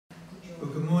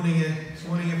Morning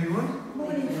everyone.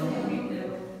 Morning.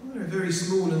 We're a very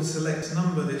small and select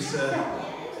number this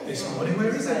morning.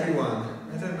 Where is everyone?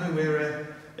 I don't know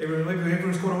where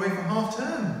everyone's gone away for half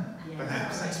term.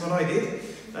 Perhaps that's what I did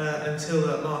until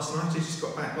last night. I just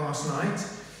got back last night,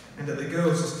 and the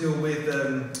girls are still with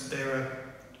their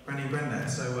granny and granddad,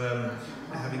 so they're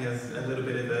having a little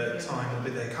bit of time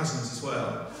with their cousins as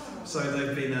well. So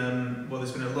they've been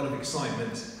there's been a lot of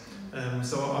excitement.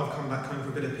 So I've come back home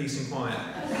for a bit of peace and quiet.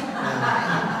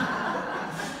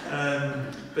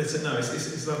 But no,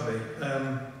 it's lovely.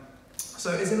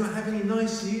 So does anyone have any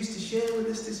nice news to share with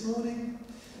us this morning?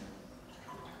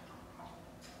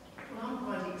 Well, I'm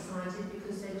quite excited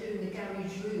because they're doing the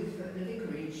garage roof at the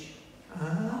vicarage.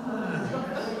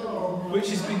 Which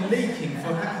has been leaking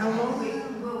for how long? We've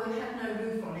had no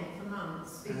roof on it for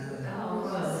months because all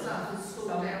the stuff is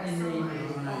stored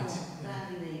outside.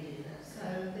 So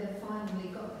they've finally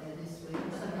got there this week.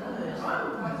 So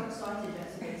I'm quite excited.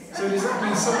 So does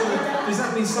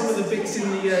that mean some of the bits in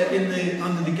the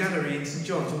under the gallery in St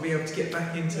John's will be able to get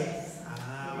back into? Yes.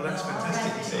 Well, that's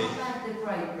fantastic to see. I've had the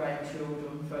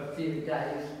great-grandchildren for a few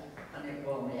days, and it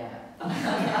wore me out.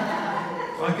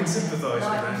 I can sympathise with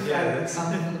that. Yeah, that's.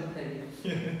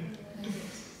 Yeah.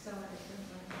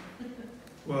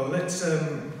 Well, let's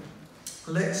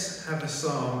have a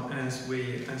psalm as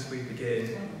we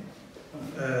begin.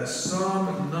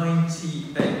 Psalm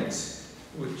 98.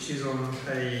 Which is on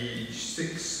page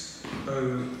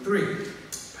 603.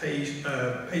 Page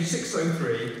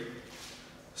 603,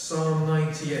 Psalm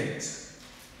 98.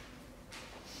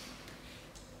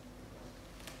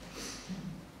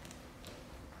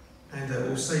 And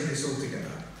we'll say this all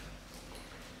together.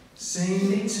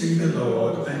 Sing to the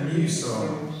Lord a new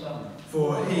song,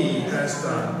 for he has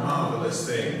done marvellous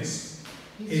things.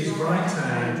 His right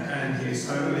hand and his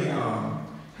holy arm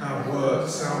have worked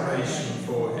salvation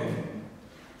for him.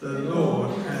 The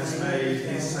Lord has made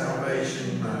his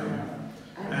salvation known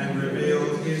and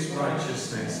revealed his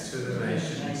righteousness to the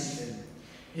nations.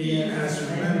 He has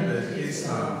remembered his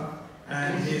love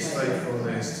and his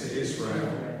faithfulness to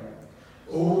Israel.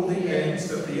 All the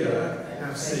ends of the earth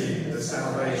have seen the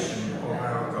salvation of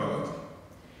our God.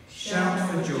 Shout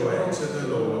for joy to the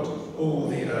Lord, all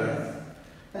the earth.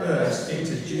 Burst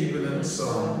into jubilant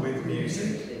song with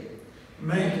music.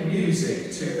 Make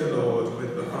music to the Lord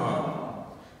with the harp.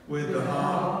 With the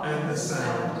harp and the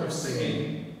sound of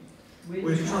singing,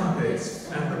 with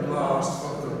trumpets and the blast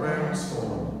of the ram's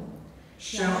horn.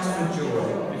 Shout for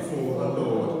joy before the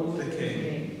Lord, the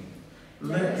King.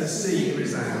 Let the sea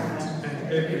resound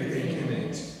and everything in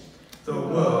it, the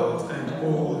world and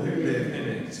all who live in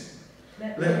it.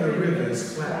 Let the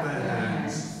rivers clap their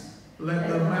hands. Let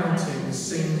the mountains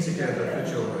sing together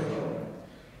for joy.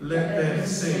 Let them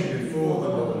sing before the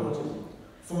Lord.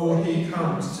 For he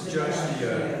comes to judge the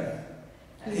earth.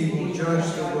 He will judge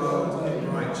the world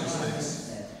in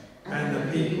righteousness, and the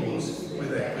peoples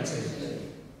with equity.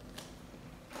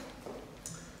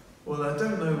 Well, I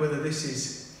don't know whether this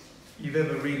is, you've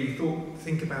ever really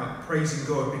think about praising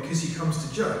God because he comes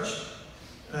to judge.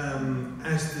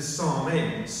 As the psalm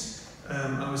ends,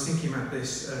 I was thinking about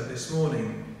this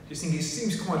morning. Just thinking, it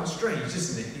seems quite strange,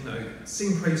 doesn't it? You know,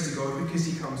 sing praise to God because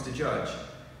he comes to judge.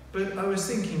 But I was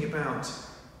thinking about,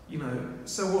 you know,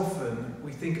 so often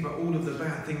we think about all of the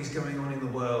bad things going on in the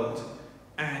world,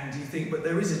 and you think, but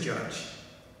there is a judge.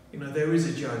 You know, there is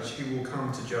a judge who will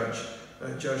come to judge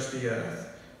the earth.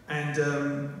 And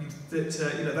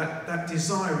that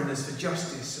desire in us for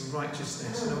justice and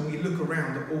righteousness. And when we look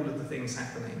around at all of the things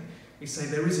happening, we say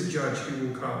there is a judge who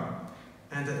will come,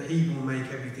 and that he will make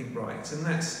everything right. And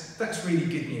that's really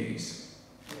good news.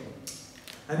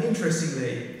 And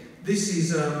interestingly, this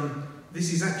is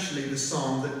actually the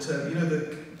psalm that,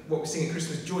 what we sing at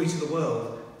Christmas, Joy to the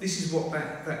World. This is what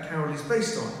that carol is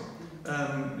based on.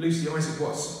 Lucy Isaac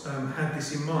Watts had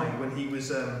this in mind when he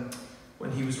was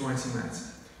writing that.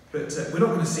 But we're not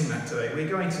going to sing that today.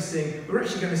 We're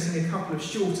actually going to sing a couple of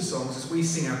shorter songs as we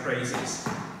sing our praises.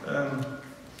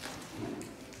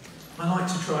 I like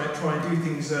to try and do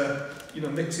things,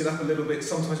 mix it up a little bit.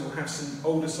 Sometimes we'll have some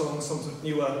older songs, sometimes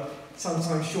newer,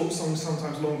 sometimes short songs,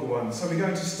 sometimes longer ones. So we're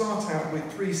going to start out with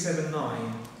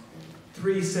 379.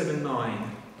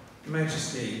 379,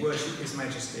 Majesty, worship his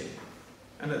majesty.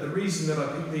 And the reason that I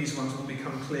picked these ones will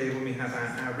become clear when we have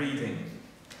our reading.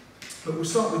 But we'll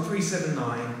start with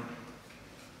 379.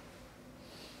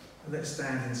 Let's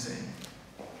stand and sing.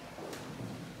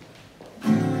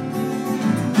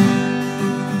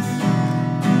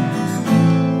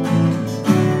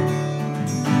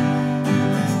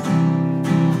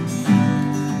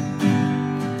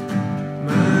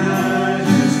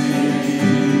 Majesty,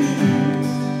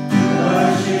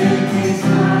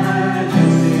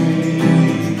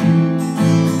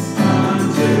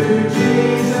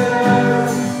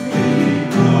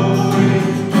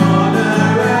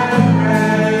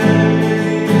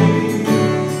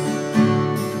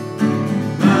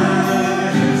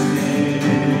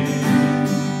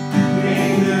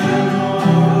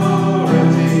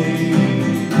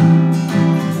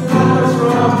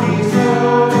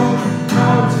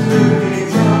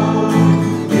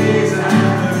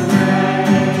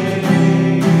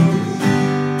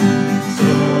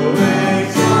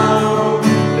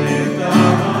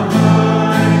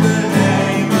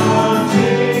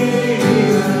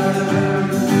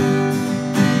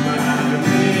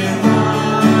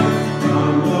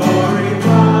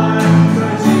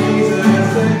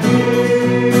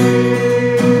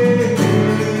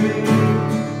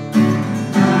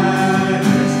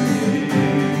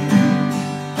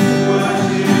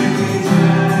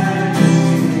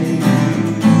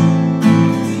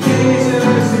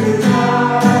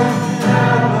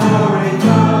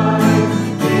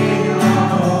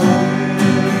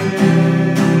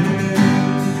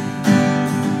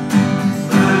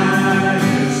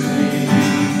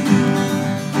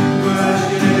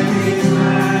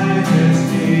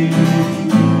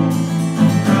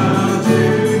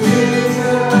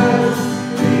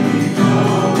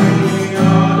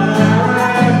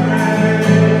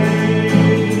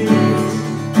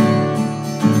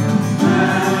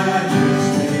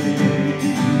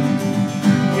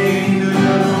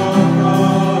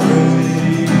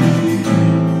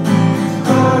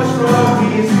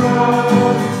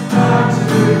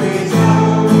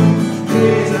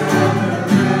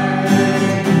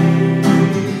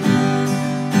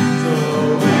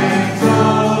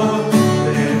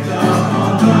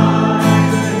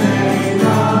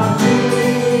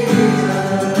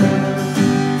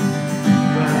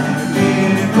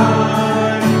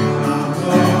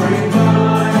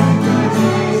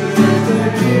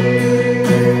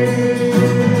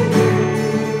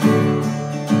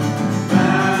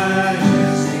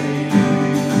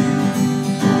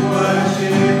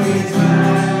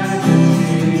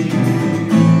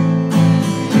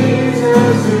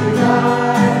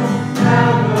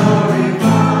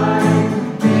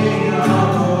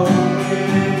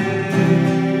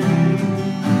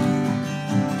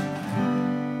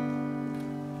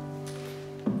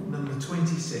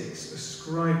 26,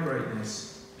 ascribe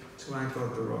greatness to our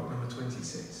God the Rock, number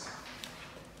 26.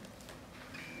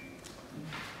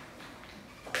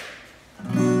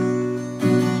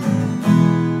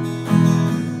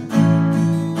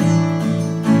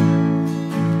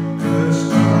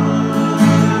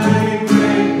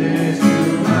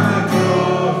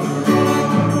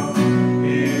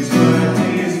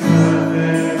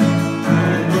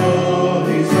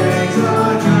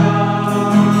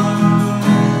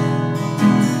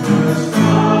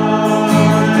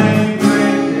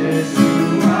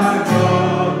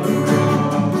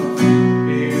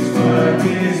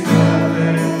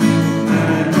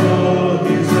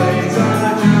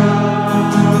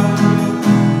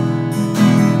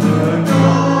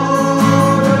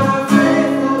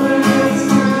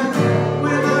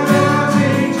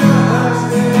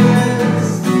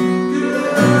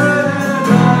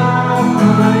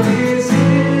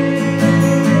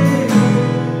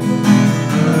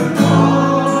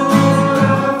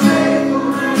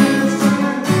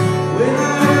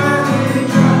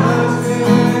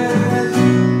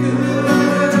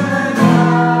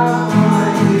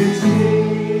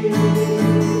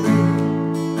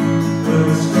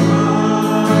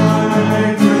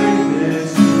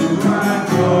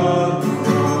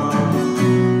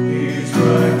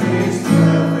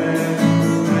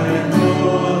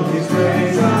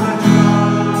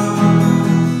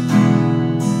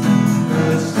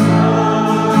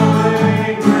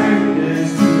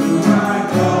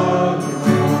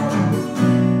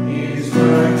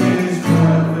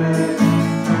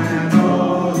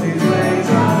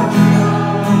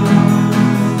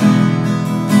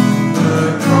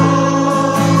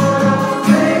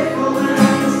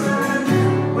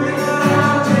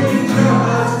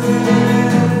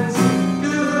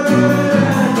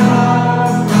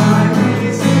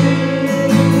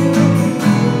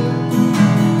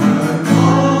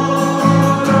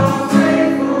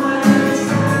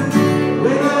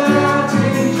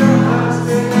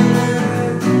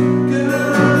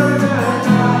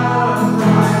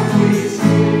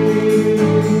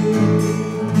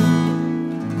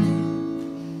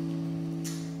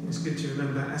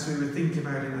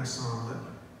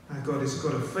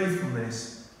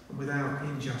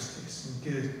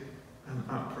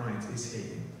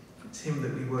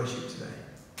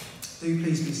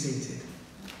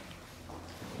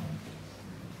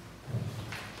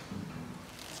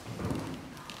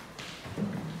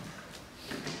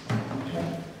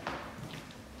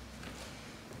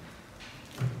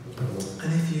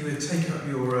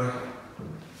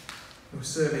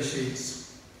 Service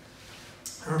sheets.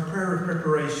 Our prayer of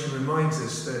preparation reminds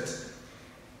us that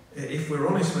if we're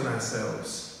honest with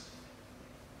ourselves,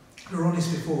 we're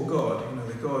honest before God,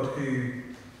 the God who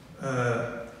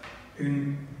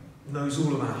knows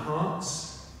all of our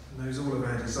hearts, knows all of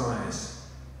our desires,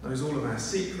 knows all of our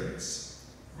secrets,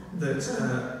 that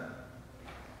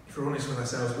if we're honest with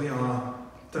ourselves, we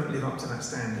don't live up to that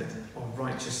standard of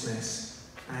righteousness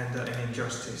and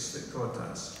injustice that God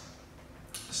does.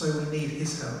 So we need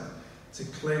his help to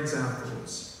cleanse our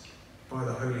thoughts by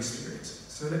the Holy Spirit.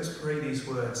 So let's pray these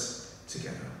words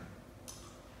together.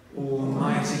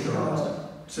 Almighty God,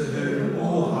 to whom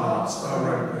all hearts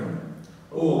are open,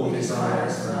 all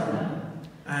desires known,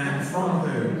 and from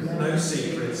whom no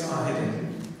secrets are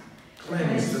hidden,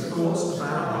 cleanse the thoughts of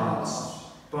our hearts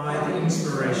by the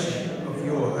inspiration of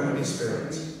your Holy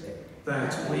Spirit,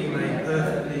 that we may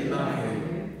perfectly love you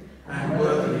and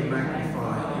worthily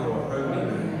magnify your holy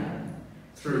name.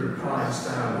 Through Christ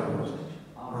our Lord.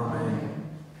 Amen.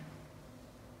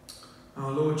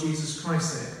 Our Lord Jesus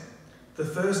Christ said, the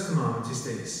first commandment is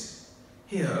this: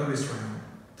 Hear, O Israel,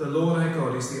 the Lord our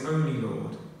God is the only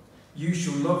Lord. You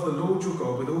shall love the Lord your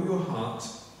God with all your heart,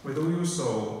 with all your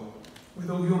soul, with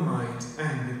all your mind,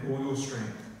 and with all your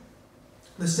strength.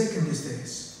 The second is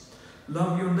this: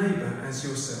 love your neighbour as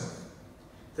yourself.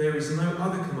 There is no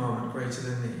other commandment greater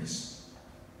than these.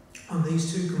 On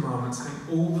these two commandments hang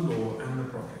all the law and the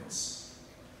prophets.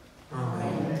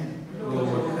 Amen.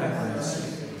 Lord, have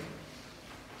mercy.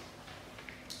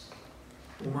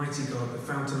 Almighty God, the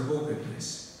fountain of all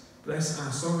goodness, bless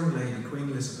our sovereign lady, Queen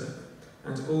Elizabeth,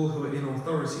 and all who are in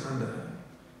authority under her,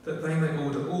 that they may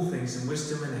order all things in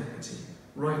wisdom and equity,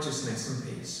 righteousness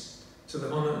and peace, to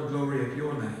the honour and glory of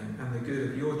your name and the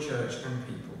good of your church and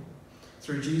people.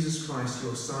 Through Jesus Christ,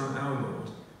 your Son, our Lord,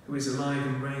 who is alive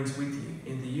and reigns with you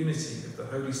in the unity of the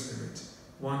Holy Spirit,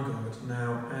 one God,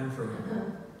 now and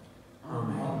forever.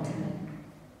 Amen.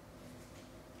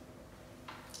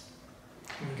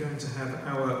 We're going to have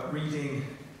our reading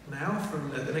now from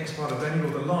the next part of Daniel,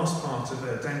 or the last part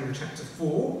of Daniel chapter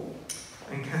 4.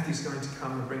 And Kathy's going to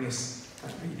come and bring us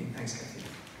that reading. Thanks, Kathy.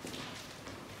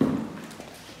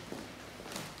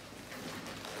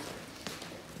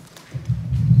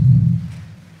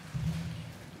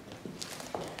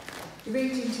 The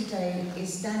reading today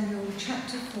is Daniel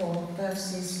chapter 4,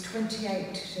 verses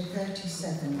 28 to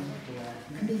 37.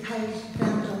 It can be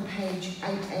found on page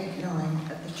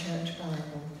 889 of the Church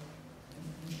Bible.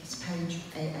 It's page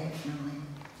 889.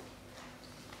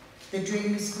 The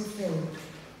dream is fulfilled.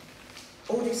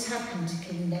 All this happened to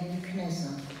King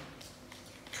Nebuchadnezzar.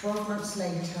 12 months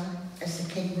later, as the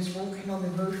king was walking on the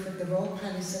roof of the royal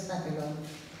palace of Babylon,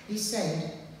 he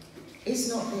said, "Is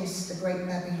not this the great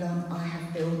Babylon I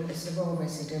have built as the royal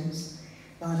residence,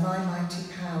 by my mighty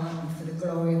power and for the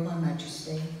glory of my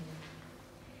majesty?"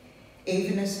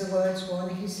 Even as the words were on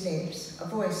his lips, a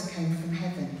voice came from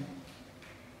heaven.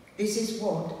 "This is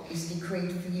what is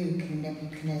decreed for you, King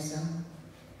Nebuchadnezzar.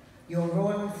 Your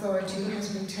royal authority has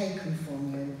been taken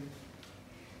from you.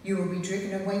 You will be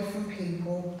driven away from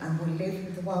people and will live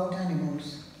with the wild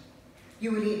animals.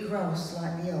 You will eat grass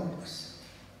like the ox.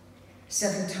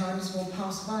 7 times will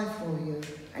pass by for you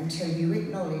until you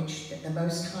acknowledge that the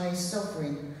Most High is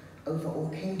sovereign over all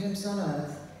kingdoms on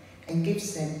earth and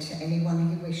gives them to anyone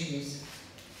he wishes."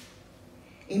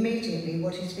 Immediately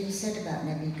what has been said about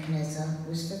Nebuchadnezzar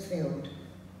was fulfilled.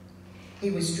 He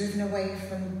was driven away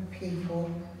from people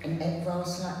and ate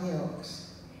grass like the ox.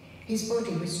 His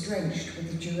body was drenched with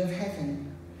the dew of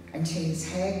heaven until his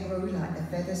hair grew like the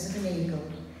feathers of an eagle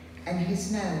and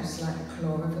his nails like the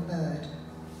claw of a bird.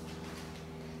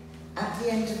 At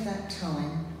the end of that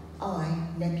time, I,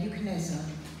 Nebuchadnezzar,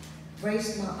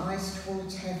 raised my eyes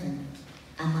towards heaven,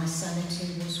 and my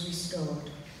sanity was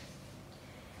restored.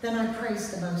 Then I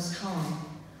praised the Most High.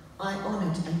 I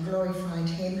honoured and glorified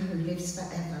him who lives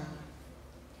forever.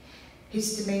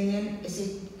 His dominion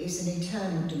is an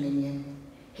eternal dominion.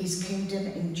 His kingdom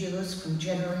endures from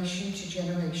generation to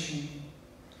generation.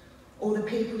 All the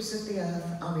peoples of the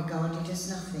earth are regarded as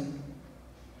nothing.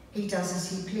 He does as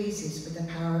he pleases with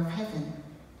the power of heaven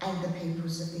and the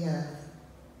peoples of the earth.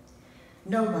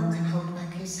 No one can hold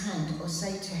back his hand or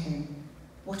say to him,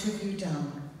 "What have you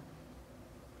done?"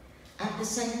 At the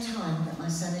same time that my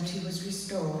sanity was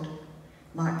restored,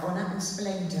 my honour and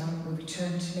splendour were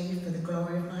returned to me for the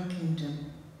glory of my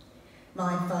kingdom.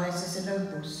 My advisers and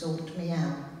nobles sought me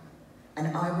out,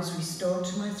 and I was restored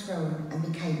to my throne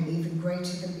and became even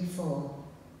greater than before.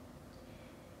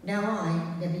 Now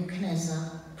I,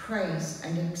 Nebuchadnezzar, praise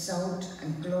and exalt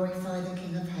and glorify the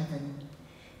King of heaven,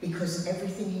 because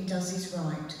everything he does is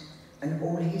right, and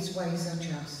all his ways are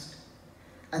just.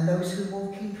 And those who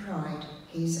walk in pride,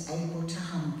 he is able to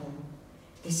humble.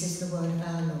 This is the word of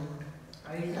our Lord.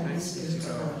 Thanks be to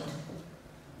God.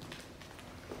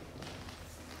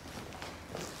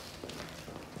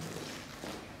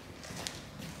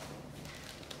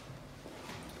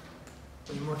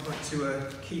 Well, you might like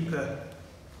to keep a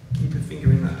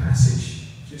finger in that passage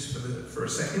just for a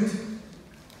second.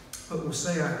 But we'll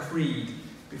say our creed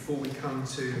before we come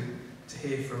to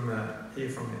hear from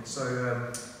it.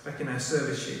 So back in our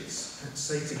service sheets, let's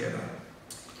say together,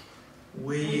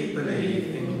 "We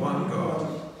believe in one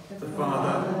God, the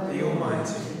Father, the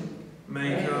Almighty,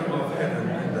 maker of heaven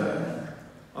and earth,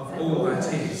 of all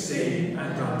that is seen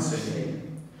and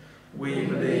unseen. We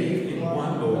believe in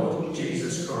one Lord,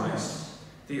 Jesus Christ,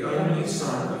 the only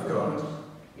Son of God,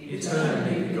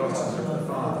 eternally begotten of the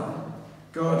Father,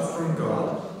 God from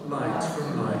God, light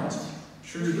from light,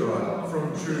 true God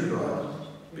from true God,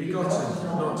 begotten,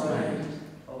 not made,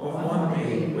 of one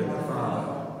being with the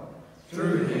Father.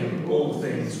 Through him all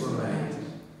things were made.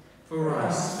 For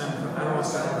us and for our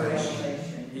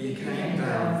salvation, he came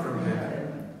down from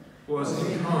heaven, was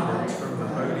incarnate from the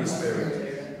Holy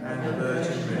Spirit and the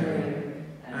Virgin Mary,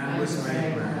 and was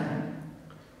made man.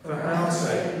 For our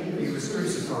sake he was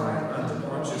crucified under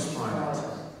Pontius Pilate.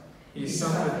 He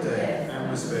suffered death and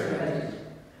was buried.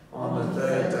 On the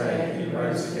 3rd day he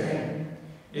rose again,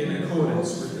 in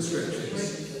accordance with the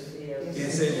Scriptures. He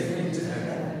ascended into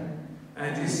heaven,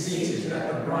 and is seated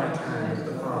at the right hand of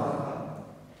the Father.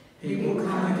 He will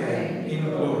come again in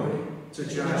glory to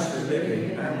judge the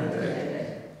living and the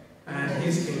dead, and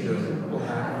his kingdom will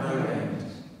have no end.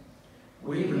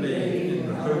 We believe in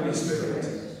the Holy Spirit,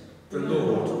 the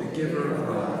Lord, the giver of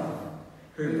life,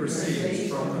 who proceeds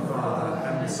from the Father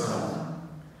and the Son,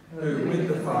 who with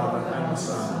the Father and the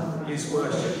Son is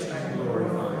worshipped and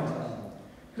glorified,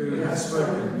 who has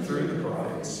spoken through the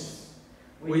prophets.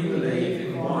 We believe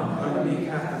in one holy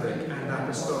Catholic and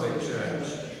Apostolic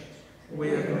Church.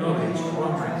 We acknowledge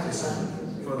one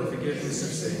baptism for the forgiveness of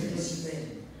sins.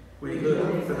 We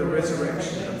look for the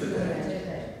resurrection of the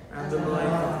dead and the life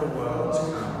of the world to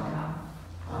come.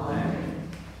 Amen.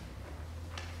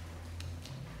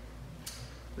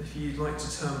 If you'd like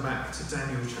to turn back to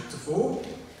Daniel chapter 4,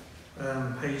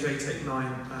 page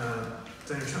 889,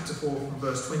 Daniel chapter 4 from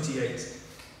verse 28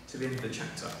 to the end of the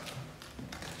chapter.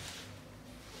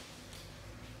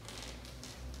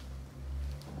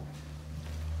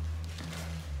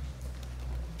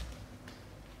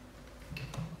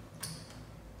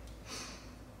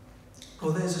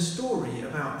 Well, there's a story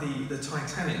about the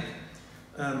Titanic,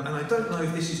 and I don't know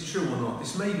if this is true or not.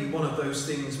 This may be one of those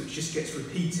things which just gets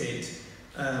repeated,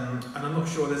 and I'm not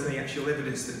sure there's any actual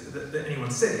evidence that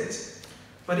anyone said it.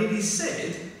 But it is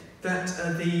said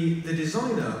that the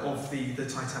designer of the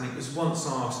Titanic was once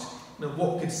asked,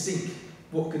 what could sink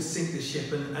the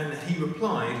ship, and he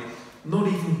replied, not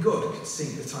even God could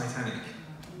sink the Titanic.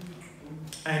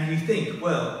 And you think,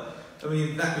 well, I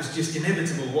mean, that was just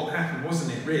inevitable what happened,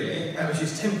 wasn't it, really? That was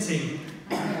just tempting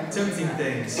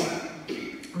things.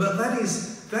 But that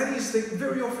is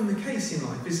very often the case in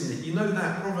life, isn't it? You know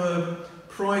that proverb,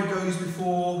 pride goes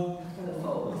before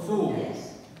the fall.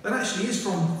 Yes. That actually is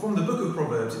from the book of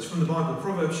Proverbs. It's from the Bible,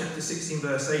 Proverbs chapter 16,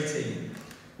 verse 18,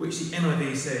 which the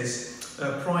NIV says,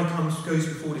 pride goes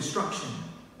before destruction,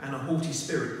 and a haughty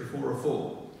spirit before a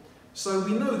fall. So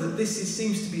we know that this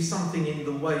seems to be something in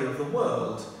the way of the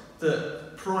world,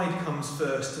 that pride comes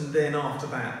first, and then after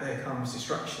that there comes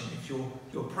destruction. If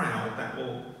you're proud, that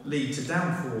will lead to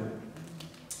downfall.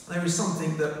 There is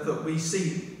something that we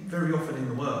see very often in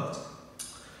the world.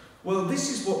 Well, this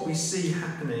is what we see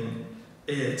happening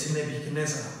to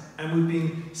Nebuchadnezzar, and we've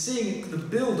been seeing the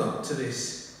build-up to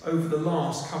this over the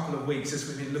last couple of weeks as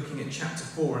we've been looking at chapter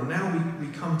 4, and now we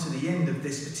come to the end of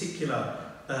this particular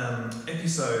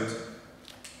episode,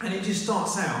 and it just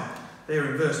starts out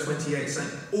there in verse 28 saying,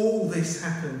 all this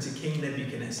happened to King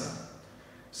Nebuchadnezzar.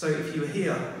 So if you were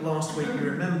here last week, you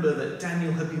remember that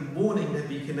Daniel had been warning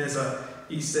Nebuchadnezzar.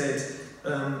 He said,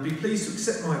 be pleased to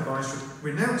accept my advice,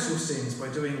 renounce your sins by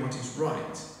doing what is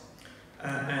right.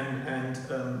 And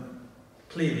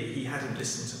clearly he hadn't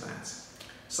listened to that.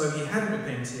 So he hadn't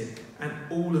repented, and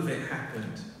all of it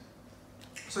happened.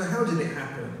 So how did it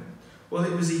happen? Well,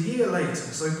 it was a year later.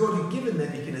 So God had given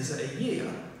Nebuchadnezzar a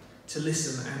year to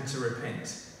listen and to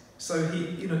repent. So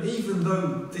he, even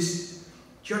though this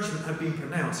judgment had been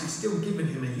pronounced, he'd still given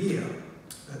him a year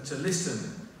to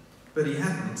listen, but he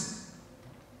hadn't.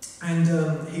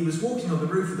 And he was walking on the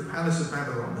roof of the palace of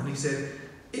Babylon, and he said,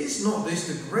 is not this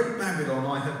the great Babylon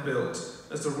I have built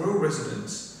as the royal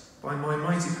residence by my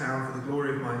mighty power for the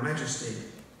glory of my majesty?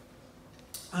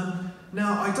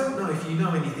 Now, I don't know if you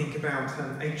know anything about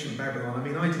ancient Babylon. I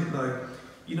mean, I didn't know.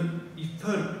 You've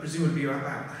heard presumably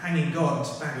about hanging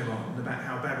gods, Babylon, and about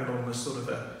how Babylon was sort of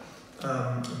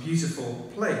a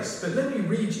beautiful place. But let me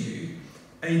read you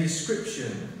a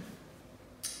description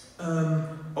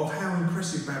of how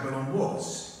impressive Babylon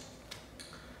was.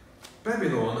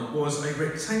 Babylon was a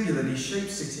rectangularly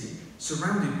shaped city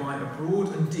surrounded by a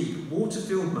broad and deep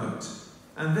water-filled moat,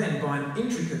 and then by an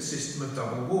intricate system of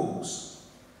double walls.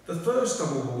 The first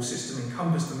double wall system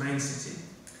encompassed the main city.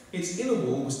 Its inner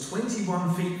wall was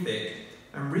 21 feet thick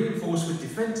and reinforced with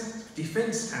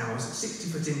defence towers at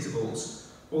 60-foot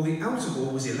intervals, while the outer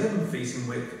wall was 11 feet in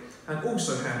width and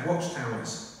also had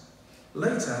watchtowers.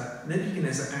 Later,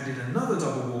 Nebuchadnezzar added another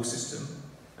double wall system,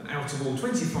 an outer wall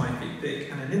 25 feet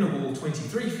thick and an inner wall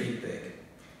 23 feet thick,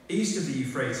 east of the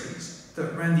Euphrates,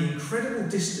 that ran the incredible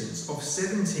distance of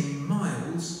 17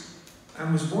 miles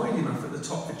and was wide enough at the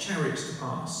top for chariots to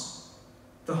pass.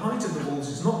 The height of the walls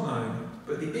is not known,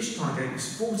 but the Ishtar Gate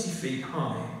was 40 feet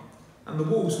high, and the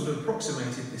walls would have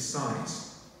approximated this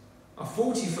size. A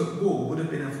 40-foot wall would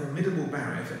have been a formidable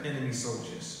barrier for enemy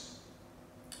soldiers.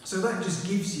 So that just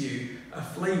gives you a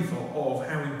flavour of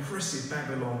how impressive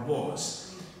Babylon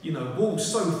was.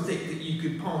 Walls so thick that you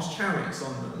could pass chariots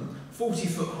on them,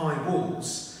 40-foot high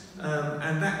walls,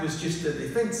 and that was just the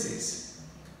defences.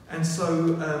 And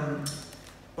so,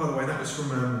 by the way, that was from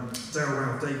Dale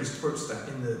Ralph Davis quotes that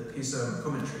in his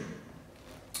commentary.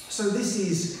 So this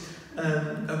is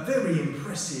a very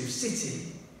impressive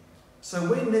city. So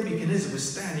when Nebuchadnezzar was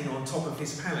standing on top of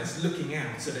his palace looking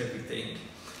out at everything,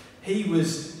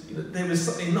 there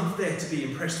was enough there to be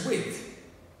impressed with.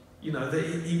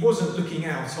 That he wasn't looking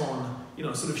out on,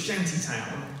 sort of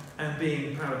shantytown and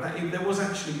being proud of that. There was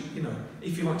actually,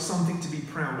 if you like, something to be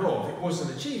proud of. It was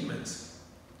an achievement.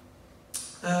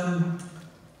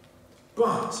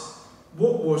 But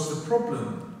what was the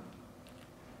problem?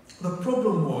 The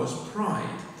problem was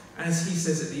pride. As he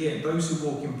says at the end, those who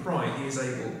walk in pride, he is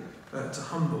able to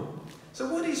humble. So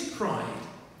what is pride?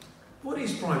 What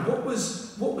is pride? What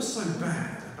was so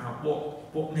bad about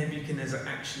what Nebuchadnezzar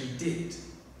actually did?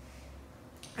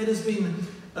 It has been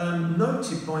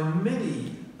noted by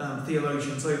many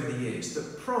theologians over the years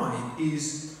that pride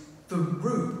is the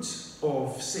root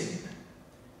of sin.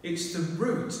 It's the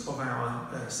root of our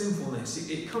sinfulness.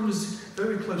 It comes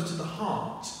very close to the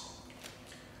heart.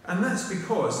 And that's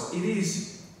because it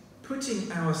is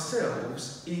putting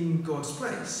ourselves in God's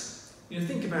place.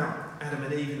 Think about Adam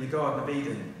and Eve in the Garden of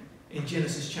Eden in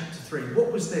Genesis chapter 3.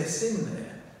 What was their sin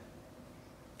there?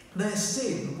 Their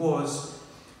sin was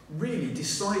really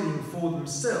deciding for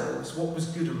themselves what was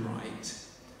good and right,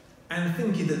 and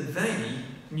thinking that they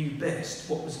knew best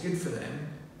what was good for them,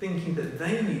 thinking that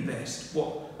they knew best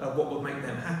what would make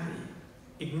them happy,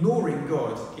 ignoring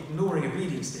God, ignoring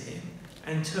obedience to Him,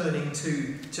 and turning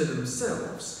to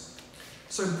themselves.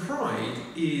 So pride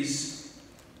is,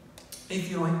 if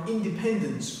you like,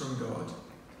 independence from God.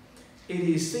 It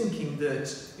is thinking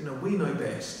that we know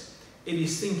best. It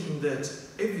is thinking that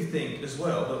everything as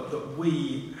well that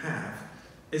we have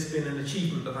has been an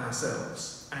achievement of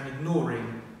ourselves, and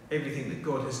ignoring everything that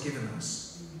God has given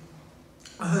us.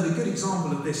 I heard a good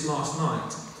example of this last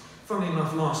night. Funnily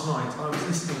enough, last night I was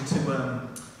listening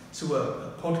to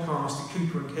a podcast, a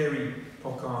Cooper and Carey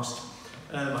podcast.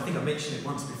 I think I mentioned it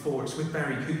once before. It's with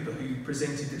Barry Cooper, who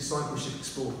presented the Discipleship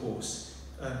Explored course.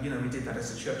 We did that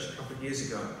as a church a couple of years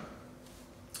ago.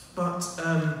 But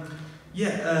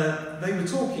they were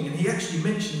talking, and he actually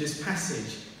mentioned this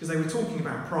passage because they were talking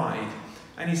about pride.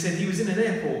 And he said he was in an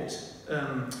airport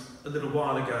a little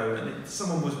while ago, and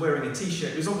someone was wearing a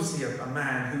t-shirt. It was obviously a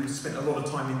man who spent a lot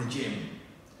of time in the gym.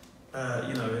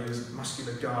 He was a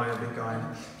muscular guy, a big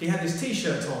guy. He had this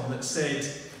t-shirt on that said,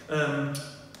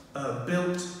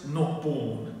 built, not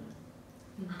born.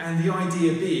 And the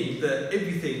idea being that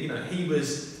everything,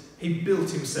 he built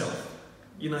himself.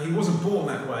 He wasn't born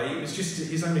that way. It was just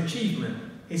his own achievement,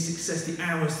 his success, the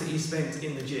hours that he spent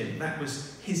in the gym. That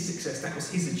was his success, that was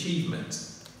his achievement.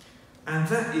 And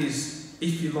that is,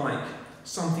 if you like,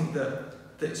 something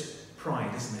that's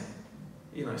pride, isn't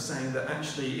it? Saying that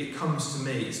actually it comes to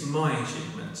me, it's my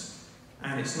achievement,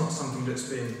 and it's not something that's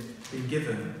been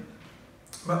given.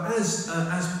 But as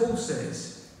Paul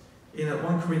says in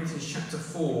 1 Corinthians chapter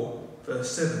 4,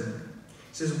 verse 7,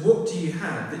 it says, "What do you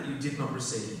have that you did not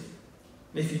receive?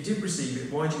 And if you did receive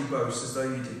it, why do you boast as though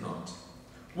you did not?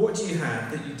 What do you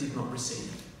have that you did not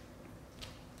receive?"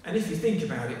 And if you think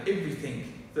about it,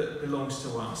 everything that belongs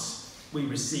to us, we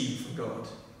receive from God.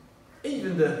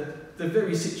 Even the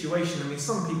very situation,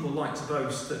 some people like to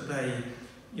boast that they,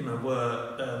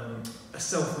 were a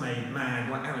self-made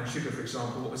man, like Alan Sugar, for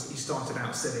example. He started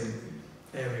out selling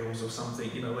aerials or something,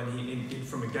 when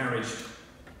from a garage.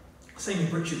 Same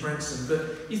with Richard Branson.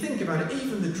 But you think about it,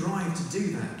 even the drive to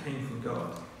do that came from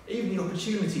God. Even the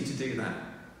opportunity to do that,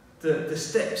 the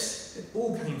steps, it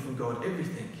all came from God,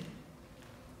 everything.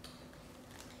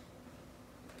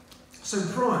 So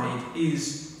pride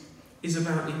is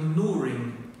about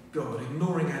ignoring God,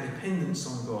 ignoring our dependence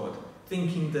on God,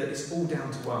 thinking that it's all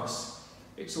down to us,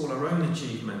 it's all our own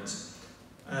achievement.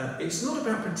 It's not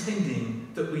about pretending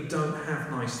that we don't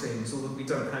have nice things or that we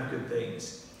don't have good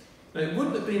things. Now, it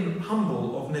wouldn't have been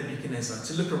humble of Nebuchadnezzar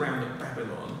to look around at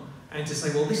Babylon and to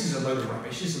say, well, this is a load of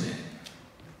rubbish, isn't it?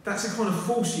 That's a kind of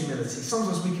false humility.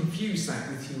 Sometimes we confuse that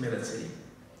with humility.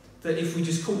 That if we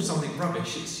just call something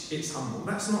rubbish, it's humble.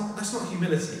 That's not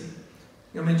humility.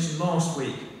 I mentioned last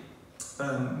week,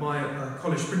 my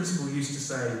college principal used to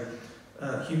say,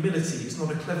 humility is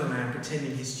not a clever man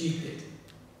pretending he's stupid.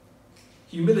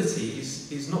 Humility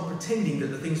is not pretending that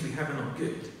the things we have are not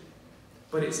good,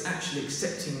 but it's actually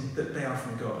accepting that they are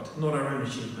from God, not our own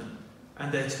achievement,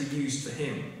 and they're to be used for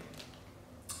Him.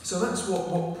 So that's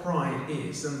what pride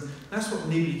is, and that's what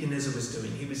Nebuchadnezzar was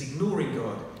doing. He was ignoring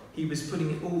God. He was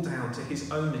putting it all down to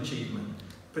his own achievement,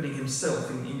 putting himself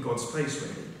in God's place,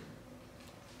 really.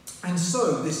 And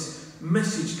so this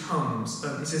message comes.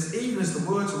 It says, even as the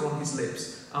words were on his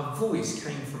lips, a voice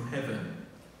came from heaven.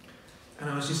 And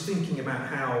I was just thinking about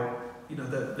how,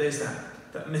 there's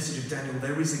that message of Daniel,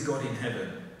 there is a God in heaven.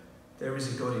 There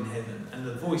is a God in heaven. And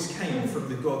the voice came from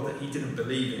the God that he didn't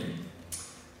believe in.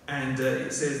 And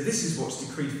it says, this is what's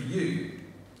decreed for you,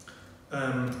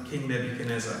 King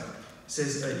Nebuchadnezzar. It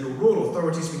says, your royal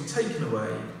authority has been taken away.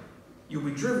 You'll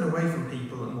be driven away from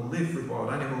people and will live with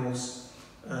wild animals,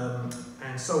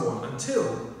 and so on,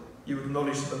 until you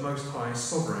acknowledge that the Most High is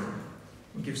sovereign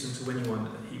and gives them to anyone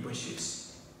that he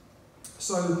wishes.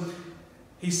 So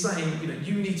he's saying,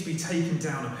 you need to be taken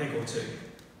down a peg or two,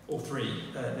 or three,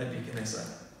 Nebuchadnezzar.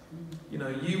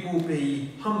 You will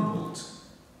be humbled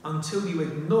until you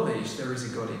acknowledge there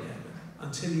is a God in heaven,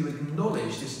 until you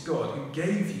acknowledge this God who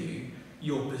gave you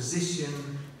your position,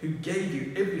 who gave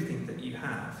you everything that you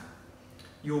have.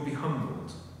 You'll be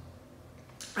humbled.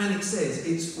 And it says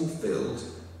it's fulfilled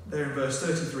there in verse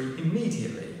 33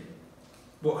 immediately.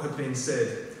 What had been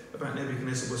said about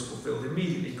Nebuchadnezzar was fulfilled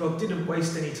immediately. God didn't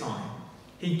waste any time.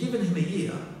 He'd given him a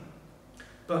year,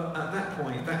 but at that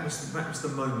point, that was the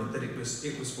moment that it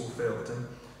was fulfilled.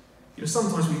 And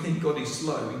sometimes we think God is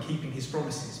slow in keeping his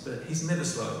promises, but he's never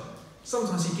slow.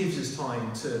 Sometimes he gives us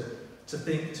time to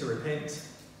think, to repent,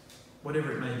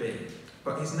 whatever it may be,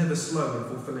 but he's never slow in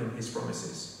fulfilling his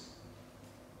promises.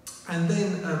 And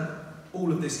then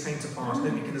all of this came to pass.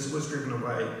 Nebuchadnezzar was driven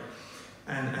away,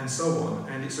 and so on.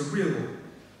 And it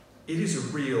is a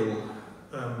real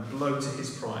blow to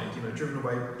his pride. Driven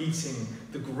away, eating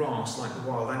the grass like the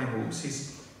wild animals.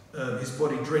 His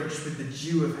body drenched with the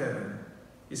dew of heaven.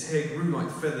 His hair grew like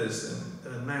feathers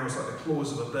and nails like the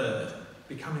claws of a bird,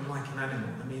 becoming like an animal.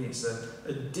 I mean, it's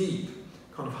a deep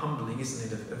kind of humbling,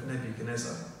 isn't it, of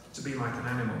Nebuchadnezzar, to be like an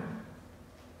animal.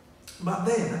 But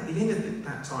then, at the end of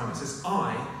that time, it says,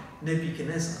 I,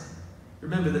 Nebuchadnezzar.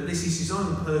 Remember that this is his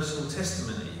own personal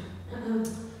testimony.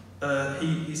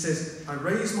 He says, I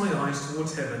raised my eyes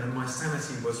towards heaven and my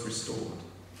sanity was restored.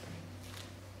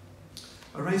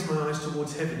 I raised my eyes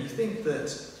towards heaven. You think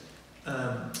that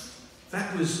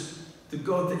that was the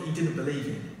God that he didn't believe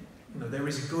in. There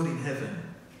is a God in heaven.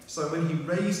 So when he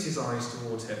raised his eyes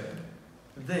towards heaven,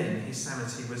 then his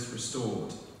sanity was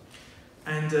restored.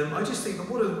 And I just think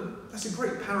that's a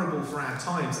great parable for our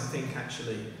times, I think,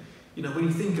 actually. When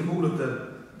you think of all of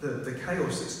the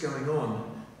chaos that's going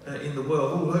on in the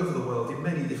world, all over the world, in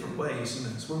many different ways,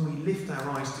 it's when we lift our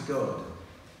eyes to God,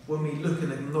 when we look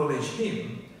and acknowledge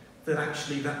him, that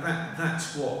actually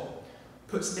that's what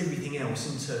puts everything else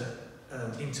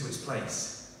into its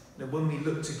place. When we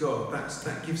look to God,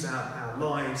 that gives our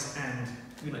lives and,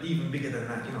 even bigger than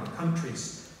that, our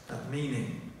countries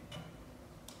meaning.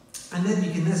 And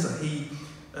Nebuchadnezzar,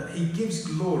 he gives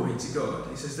glory to God.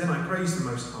 He says, then I praised the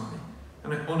Most High,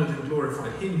 and I honoured and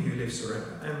glorified him who lives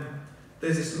forever. And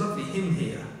there's this lovely hymn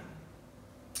here.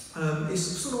 It's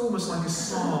sort of almost like a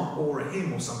psalm or a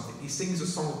hymn or something. He sings a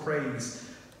song of praise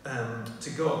to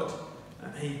God.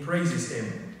 He praises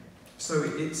him. So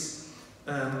it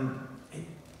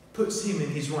puts him in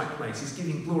his right place. He's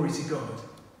giving glory to God,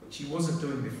 which he wasn't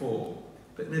doing before.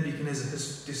 But Nebuchadnezzar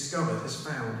has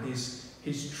found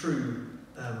his true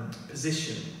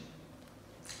position.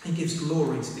 He gives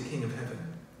glory to the King of Heaven.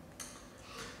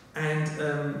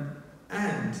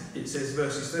 And it says,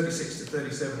 verses 36 to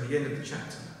 37, at the end of the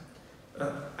chapter,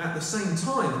 at the same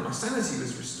time that my sanity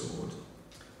was restored,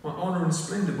 my honour and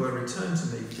splendour were returned to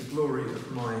me for the glory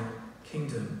of my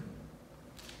kingdom.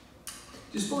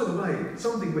 Just by the way,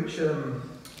 something which Dale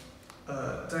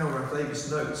Ralph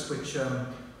Davis notes, which I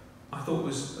thought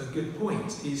was a good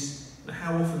point, is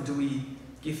how often do we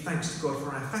give thanks to God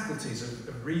for our faculties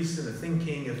of reason, of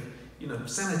thinking, of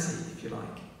sanity, if you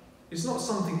like. It's not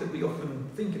something that we often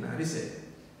think about, is it?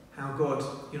 How God,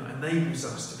 enables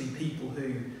us to be people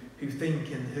who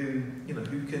think and who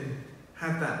can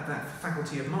have that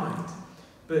faculty of mind.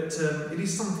 But it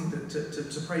is something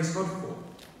to praise God for.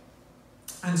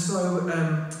 And so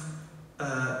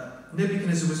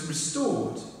Nebuchadnezzar was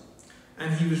restored,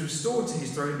 and he was restored to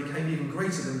his throne and became even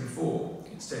greater than before,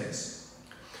 it says.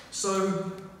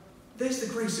 So there's the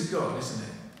grace of God, isn't it?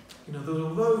 That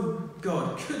although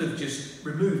God could have just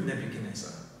removed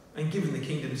Nebuchadnezzar and given the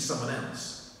kingdom to someone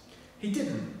else, he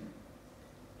didn't.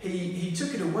 He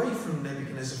took it away from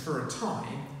Nebuchadnezzar for a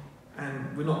time,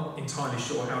 and we're not entirely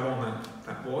sure how long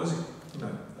that was,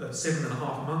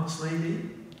 7.5 months maybe.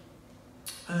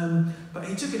 But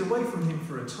he took it away from him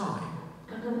for a time,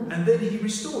 and then he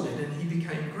restored it and he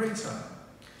became greater.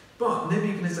 But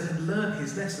Nebuchadnezzar had learned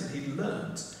his lesson. He'd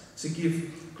learned to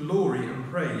give glory and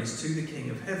praise to the King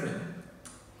of Heaven.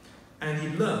 And he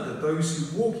learned that those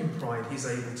who walk in pride he's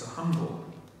able to humble.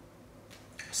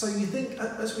 So you think,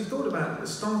 as we thought about at the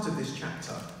start of this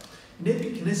chapter,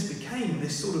 Nebuchadnezzar became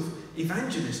this sort of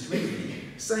evangelist, really,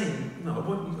 saying, I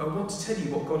want to tell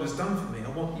you what God has done for me. I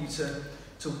want you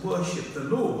to worship the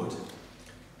Lord.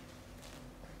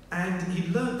 And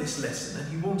he learned this lesson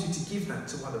and he wanted to give that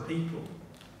to other people.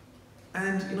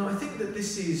 And, I think that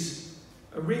this is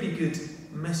a really good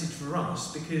message for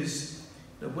us, because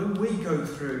when we go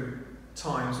through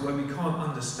times where we can't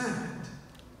understand,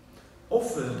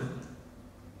 often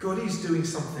God is doing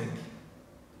something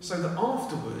so that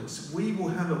afterwards we will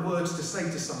have a word to say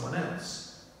to someone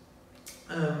else.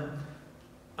 And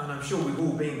I'm sure we've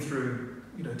all been through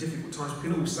difficult times. We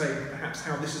can all say perhaps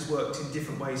how this has worked in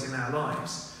different ways in our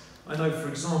lives. I know, for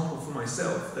example, for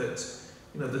myself, that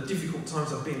the difficult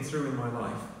times I've been through in my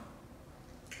life.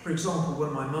 For example,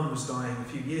 when my mum was dying a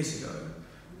few years ago,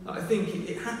 I think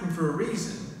it happened for a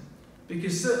reason,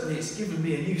 because certainly it's given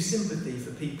me a new sympathy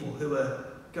for people who are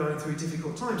going through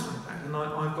difficult times like that, and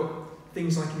I've got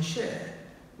things I can share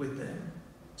with them.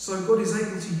 So God is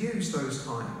able to use those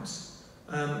times,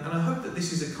 and I hope that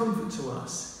this is a comfort to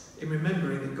us in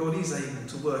remembering that God is able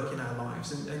to work in our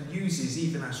lives and uses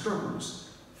even our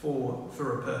struggles for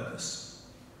a purpose.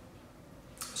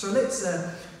 So let's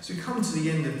so we come to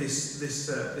the end of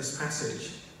this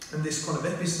passage and this kind of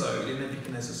episode in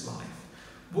Nebuchadnezzar's life.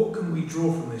 What can we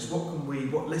draw from this?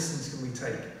 What lessons can we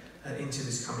take into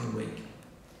this coming week?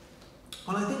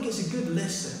 Well, I think it's a good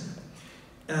lesson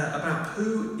about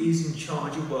who is in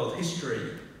charge of world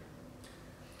history.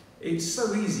 It's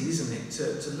so easy, isn't it,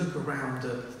 to look around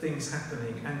at things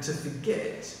happening and to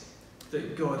forget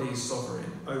that God is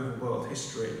sovereign over world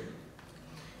history.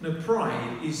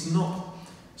 Pride is not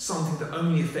something that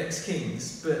only affects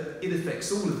kings, but it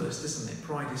affects all of us, doesn't it?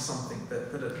 Pride is something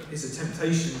that is a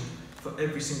temptation for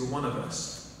every single one of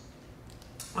us.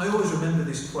 I always remember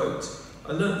this quote.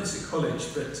 I learnt this at college,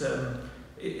 but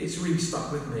it's really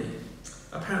stuck with me.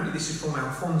 Apparently this is from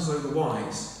Alfonso the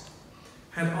Wise.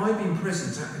 Had I been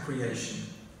present at the creation,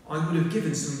 I would have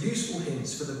given some useful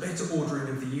hints for the better ordering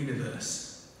of the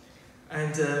universe.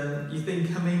 And you think,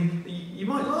 you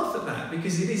might laugh at that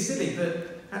because it is silly,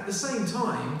 but at the same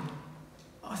time,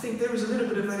 I think there is a little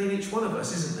bit of that in each one of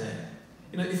us, isn't there?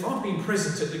 If I'd been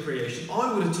present at the creation,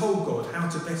 I would have told God how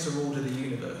to better order the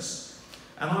universe.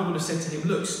 And I would have said to him,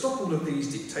 look, stop all of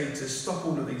these dictators, stop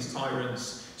all of these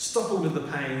tyrants, stop all of the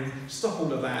pain, stop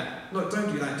all of that. Look,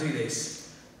 don't do that, do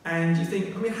this. And you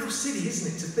think, how silly,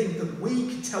 isn't it, to think that we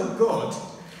could tell God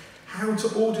how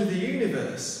to order the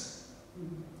universe?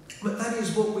 But that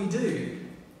is what we do.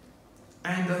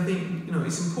 And I think,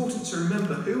 it's important to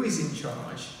remember who is in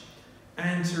charge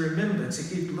and to remember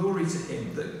to give glory to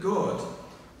him, that God,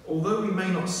 although we may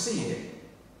not see it,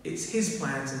 it's his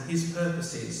plans and his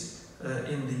purposes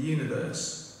in the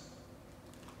universe.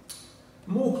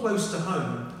 More close to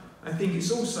home, I think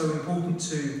it's also important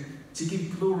to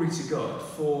give glory to God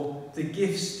for the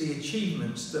gifts, the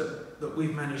achievements that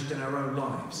we've managed in our own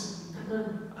lives.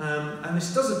 And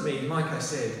this doesn't mean, like I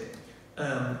said,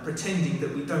 pretending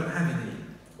that we don't have any,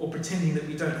 or pretending that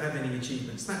we don't have any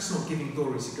achievements. That's not giving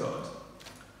glory to God.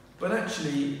 But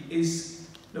actually is,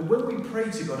 when we pray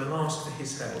to God and ask for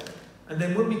his help, and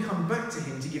then when we come back to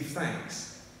him to give thanks,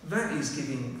 that's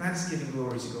giving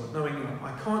glory to God, knowing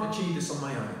I can't achieve this on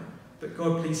my own, but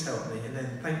God, please help me, and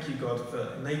then thank you, God,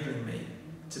 for enabling me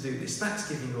to do this. That's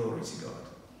giving glory to God.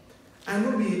 And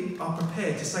when we are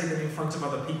prepared to say that in front of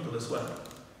other people as well,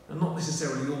 and not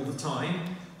necessarily all the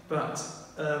time, but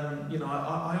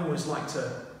I always like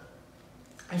to,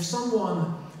 if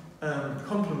someone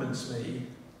compliments me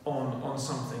on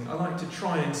something, I like to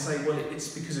try and say, well,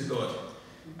 it's because of God.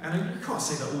 And you can't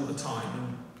say that all the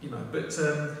time, but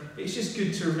it's just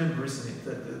good to remember, isn't it,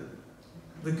 that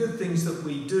the good things that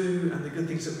we do and the good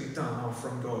things that we've done are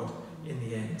from God in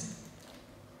the end.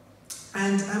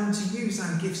 And to use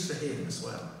our gifts for him as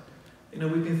well.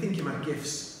 We've been thinking about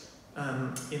gifts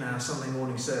in our Sunday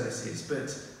morning services,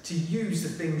 but to use the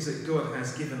things that God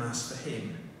has given us for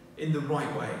him in the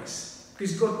right ways.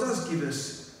 Because God does give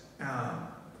us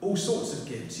all sorts of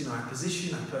gifts, our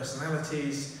position, our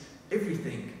personalities,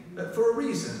 everything, for a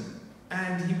reason.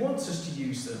 And he wants us to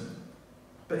use them,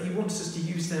 but he wants us to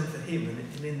use them for him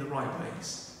and in the right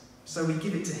ways. So we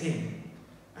give it to him,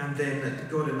 and then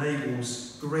God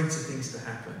enables greater things to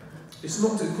happen. It's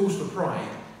not a cause for pride,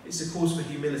 it's a cause for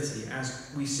humility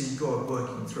as we see God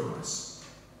working through us.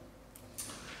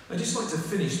 I'd just like to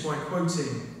finish by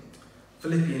quoting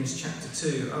Philippians chapter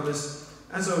 2.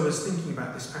 As I was thinking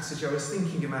about this passage, I was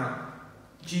thinking about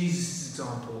Jesus'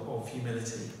 example of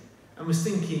humility. And was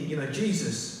thinking,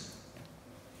 Jesus,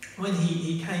 when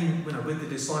he came with the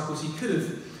disciples, he could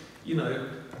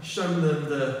have, shown them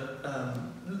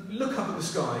look up at the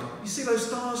sky. You see those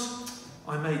stars?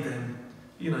 I made them.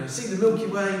 See the Milky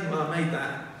Way? Well, I made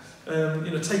that.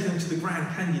 Take them to the Grand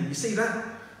Canyon. You see that?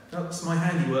 That's my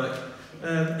handiwork.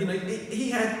 He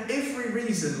had every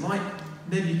reason, like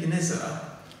Nebuchadnezzar,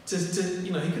 to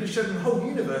he could have shown them the whole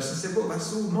universe and said, well,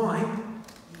 that's all mine.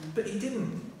 But he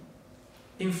didn't.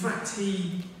 In fact,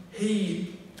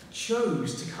 he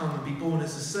chose to come and be born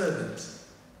as a servant.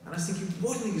 And I was thinking,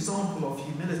 what an example of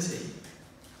humility.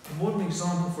 And what an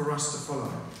example for us to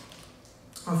follow.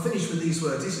 I'll finish with these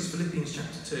words. This is Philippians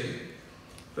chapter 2,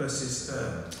 verses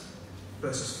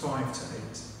 5 to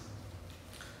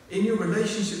 8. In your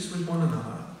relationships with one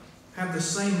another, have the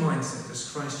same mindset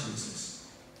as Christ Jesus,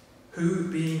 who,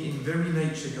 being in very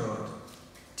nature God,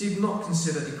 did not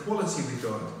consider equality with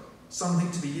God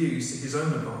something to be used to his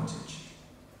own advantage.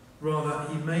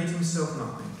 Rather, he made himself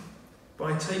nothing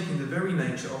by taking the very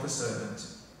nature of a servant,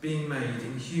 being made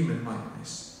in human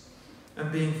likeness,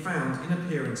 and being found in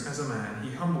appearance as a man,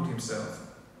 he humbled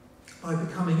himself by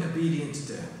becoming obedient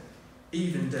to death,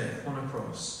 even death on a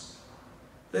cross.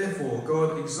 Therefore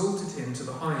God exalted him to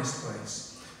the highest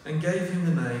place, and gave him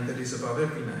the name that is above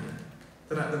every name,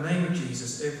 that at the name of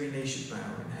Jesus every knee should bow,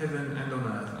 in heaven and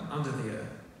on earth and under the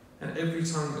earth, and every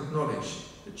tongue acknowledge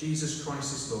that Jesus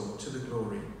Christ is Lord, to the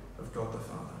glory of God the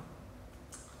Father.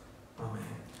 Amen.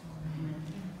 Amen.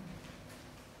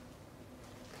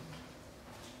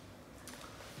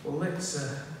 Well,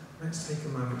 let's take a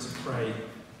moment to pray.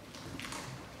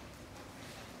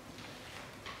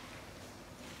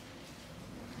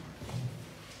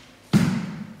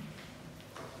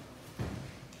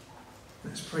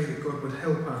 Let's pray that God would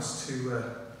help us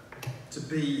to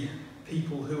be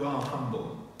people who are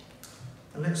humble.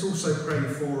 And let's also pray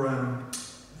for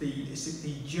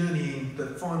the journeying, the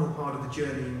final part of the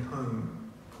journeying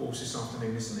home course this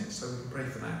afternoon, isn't it? So we can pray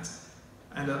for that.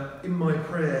 And in my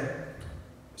prayer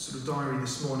sort of diary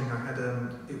this morning, I had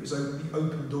it was the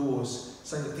open doors,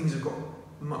 saying that things have got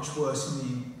much worse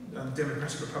in the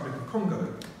Democratic Republic of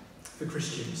Congo for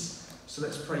Christians. So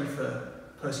let's pray for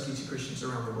persecuted Christians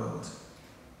around the world.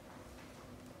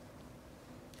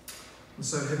 And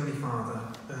so, Heavenly Father,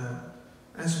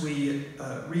 as we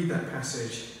read that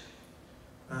passage,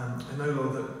 I know,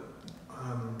 Lord,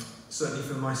 that certainly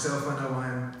for myself, I know I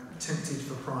am tempted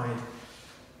for pride,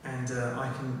 and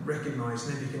I can recognise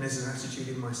Nebuchadnezzar's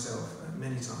attitude in myself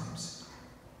many times.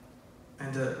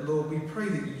 And Lord, we pray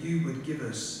that you would give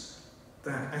us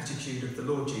that attitude of the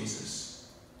Lord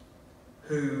Jesus,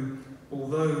 who,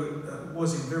 although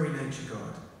was in very nature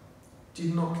God,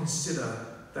 did not consider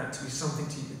that to be something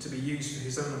to be used for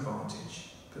his own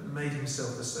advantage, but made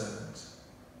himself a servant.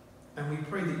 And we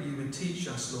pray that you would teach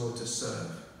us, Lord, to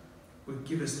serve, would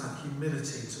give us that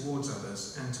humility towards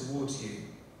others and towards you.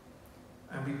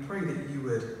 And we pray that you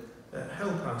would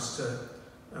help us to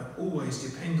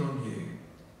always depend on you,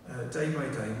 day by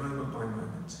day, moment by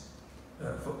moment,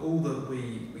 for all that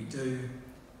we do,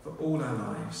 for all our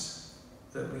lives,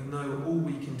 that we know all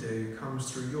we can do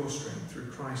comes through your strength, through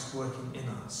Christ working in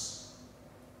us.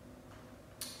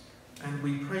 And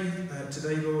we pray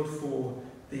today, Lord, for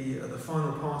the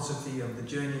final part of the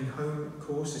Journeying Home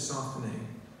course this afternoon.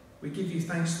 We give you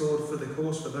thanks, Lord, for the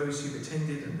course, for those who've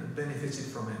attended and benefited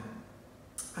from it.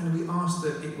 And we ask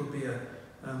that it would be a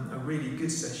really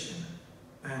good session,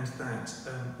 and that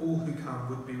all who come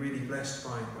would be really blessed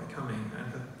by coming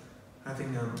and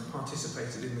having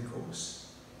participated in the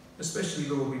course. Especially,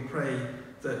 Lord, we pray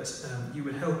that you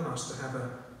would help us to have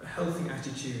a healthy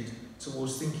attitude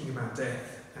towards thinking about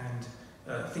death and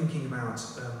thinking about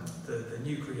the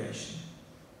new creation.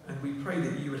 And we pray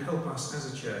that you would help us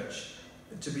as a church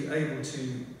to be able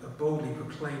to boldly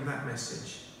proclaim that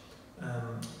message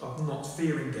of not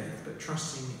fearing death, but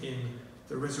trusting in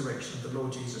the resurrection of the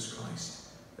Lord Jesus Christ,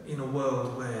 in a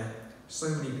world where so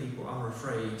many people are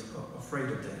afraid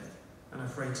of death and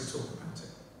afraid to talk about it.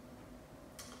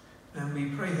 And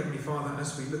we pray, Heavenly Father,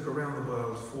 as we look around the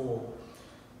world for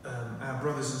our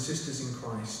brothers and sisters in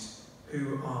Christ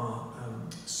who are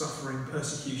suffering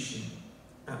persecution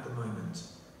at the moment.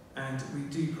 And we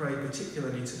do pray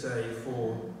particularly today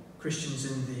for Christians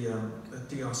in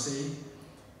the DRC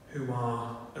who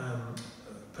are,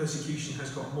 persecution has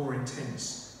got more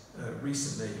intense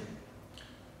recently,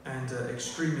 and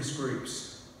extremist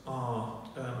groups are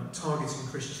targeting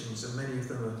Christians, and many of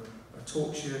them are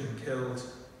tortured and killed.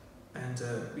 And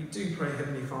we do pray,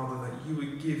 Heavenly Father, that you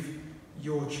would give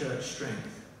your church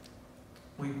strength.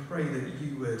 We pray that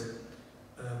you would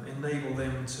enable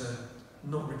them to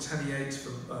not retaliate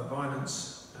for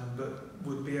violence, but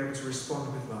would be able to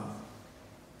respond with love.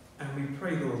 And we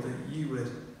pray, Lord, that you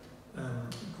would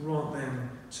grant them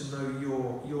to know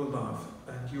your love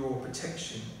and your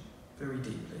protection very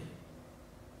deeply.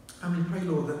 And we pray,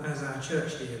 Lord, that as our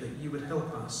church here, that you would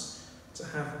help us to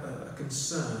have a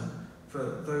concern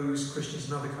for those Christians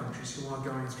in other countries who are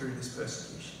going through this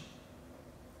persecution.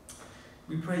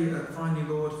 We pray finally,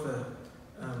 Lord, for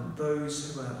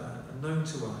those who are known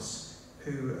to us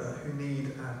who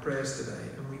need our prayers today.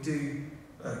 And we do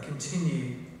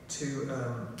continue to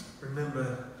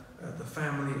remember the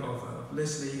family of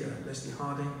Leslie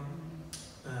Harding,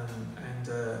 and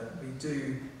we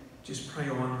do just pray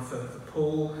on for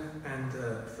Paul and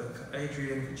for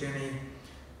Adrian, for Jenny,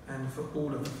 and for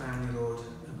all of the family, Lord,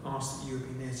 and ask that you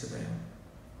would be near to them.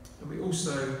 And we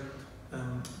also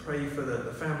pray for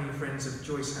the family and friends of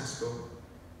Joyce Haskell,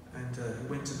 and who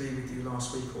went to be with you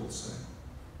last week also.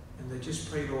 And just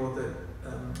pray, Lord, that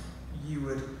you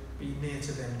would be near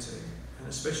to them too, and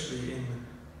especially in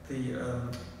the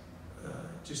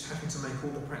just having to make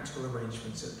all the practical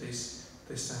arrangements at this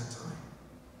sad time.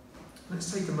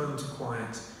 Let's take a moment of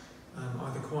quiet,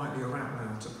 either quietly or out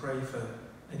loud, to pray for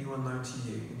anyone known to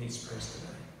you who needs prayers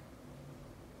today.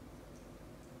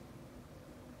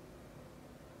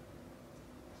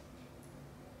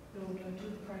 Lord, I do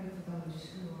pray for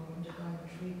those who are undergoing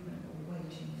treatment or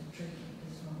waiting for treatment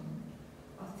this moment.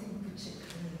 I think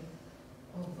particularly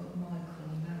of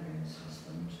Michael and Marion's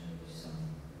husband, who's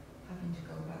having to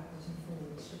go backwards and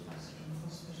forwards to Basildon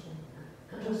Hospital.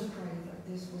 I just pray that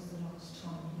this was the last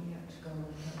time he had to go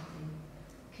and have the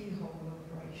keyhole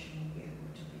operation will be able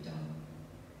to be done.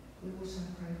 We also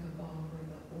pray for Barbara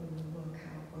that all will work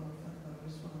out well for her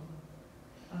as well.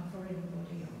 And for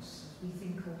anybody else, as we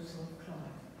think also of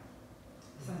Clive.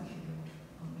 Thank you, Lord.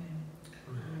 Amen.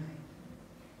 Amen.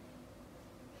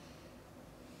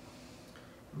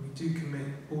 And we do commit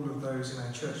all of those in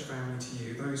our church family to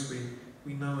you, those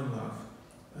we know and love,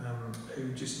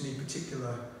 who just need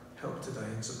particular help today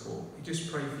and support. We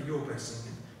just pray for your blessing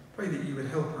and pray that you would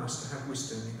help us to have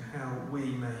wisdom in how we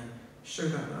may show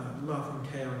that love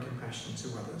and care and compassion to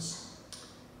others.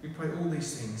 We pray all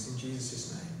these things in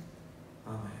Jesus' name.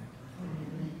 Amen.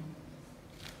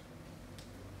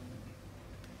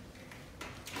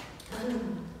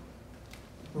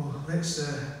 Well, let's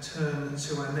turn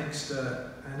to our next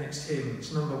hymn.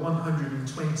 It's number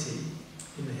 120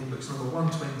 in the hymn book. It's number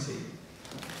 120.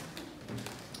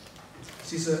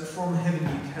 This is From Heaven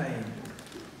You Came.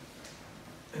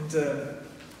 And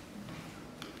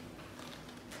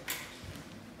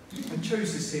I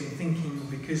chose this hymn thinking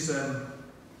because, of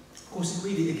course,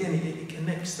 it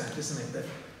connects that, doesn't it? That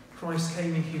Christ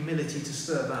came in humility to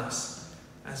serve us.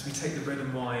 As we take the bread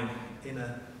and wine in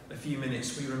a few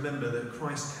minutes, we remember that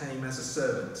Christ came as a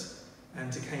servant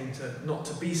and came not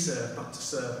to be served, but to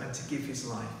serve and to give his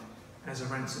life as a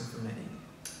ransom for many.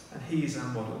 And he is our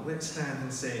model. Let's stand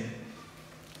and sing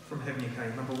From Heaven You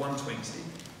Came, number 120.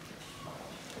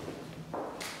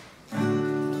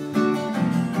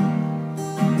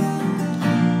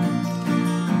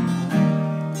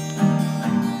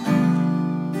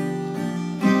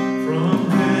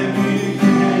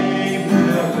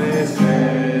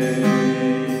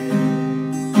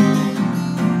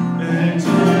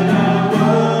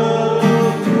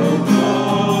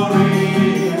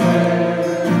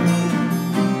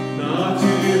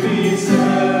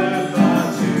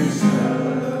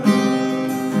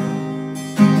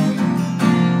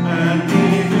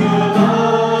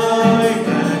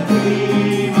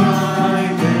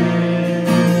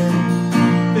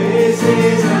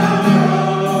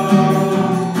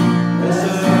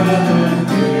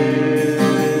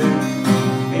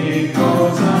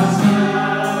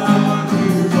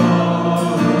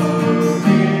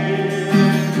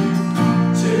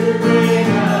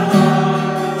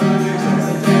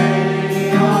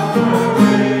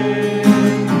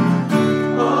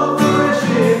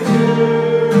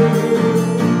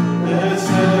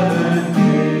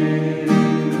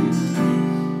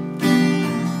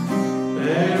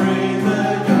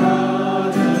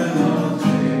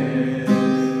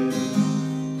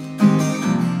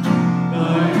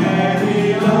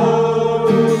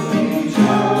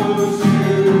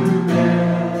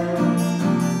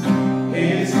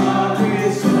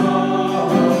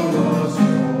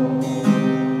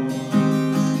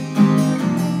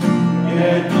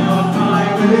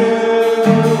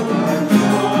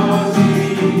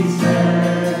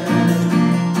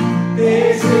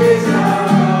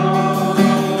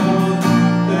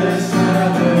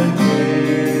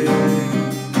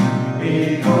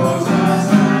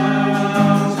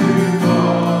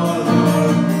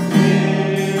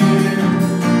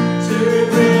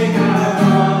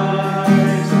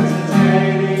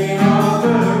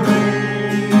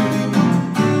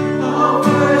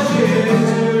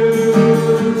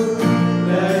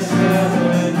 Bless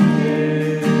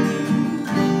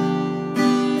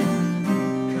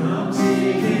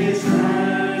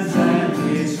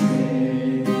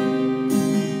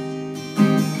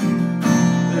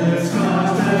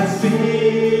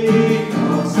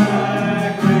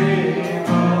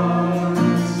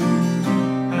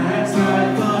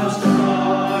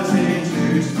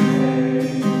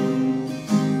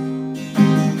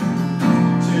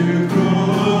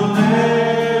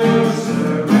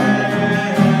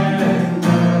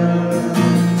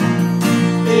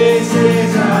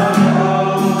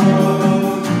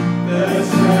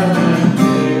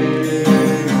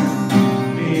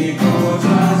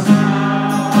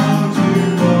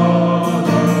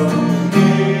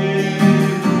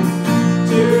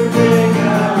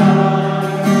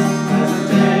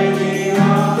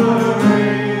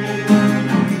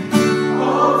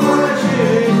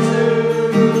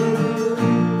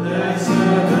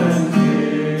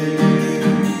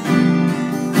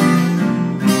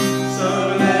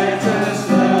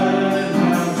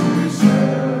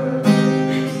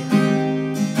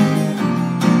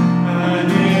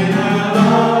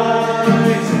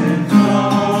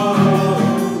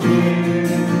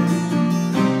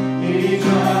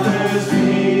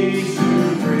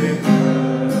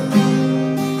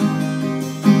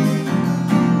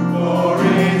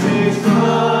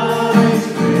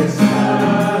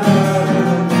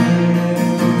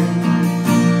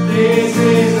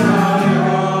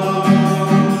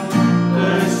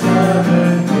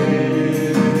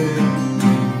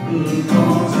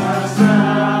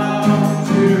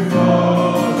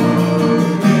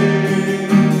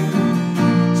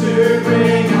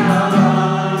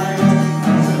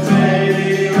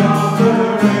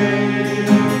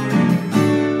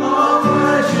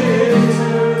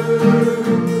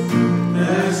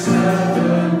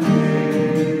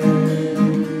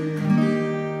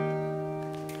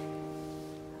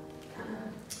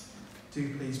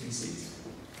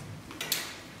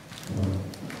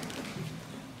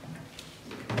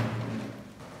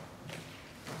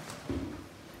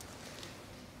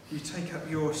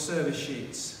your service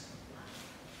sheets.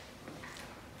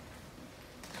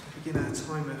 We begin our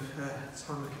time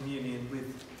of communion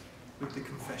with the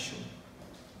confession.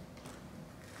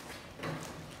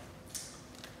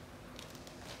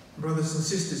 Brothers and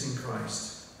sisters in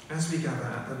Christ, as we gather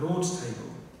at the Lord's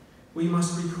table, we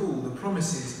must recall the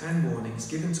promises and warnings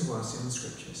given to us in the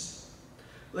Scriptures.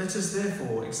 Let us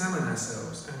therefore examine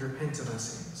ourselves and repent of our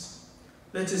sins.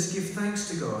 Let us give thanks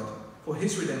to God for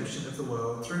his redemption of the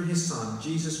world through his Son,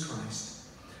 Jesus Christ.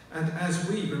 And as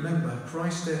we remember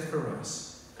Christ's death for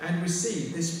us and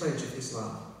receive this pledge of his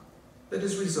love, let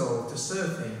us resolve to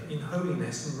serve him in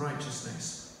holiness and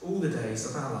righteousness all the days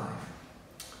of our life.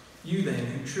 You then,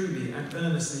 who truly and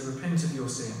earnestly repent of your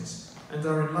sins and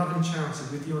are in love and charity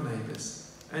with your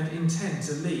neighbours, and intend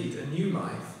to lead a new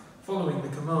life following the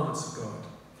commandments of God,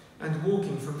 and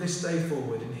walking from this day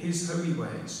forward in his holy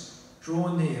ways,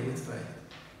 draw near with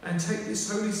faith, and take this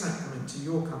holy sacrament to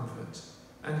your comfort,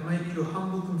 and make your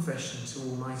humble confession to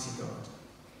Almighty God.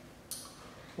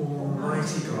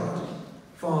 Almighty God,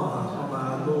 Father of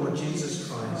our Lord Jesus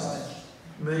Christ,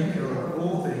 Maker of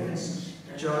all things,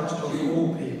 Judge of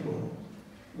all people,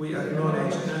 we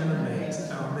acknowledge and lament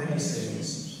our many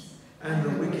sins, and the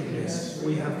wickedness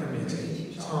we have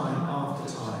committed time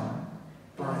after time,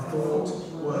 by thought,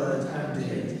 word and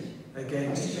deed,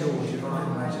 against your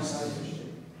divine majesty.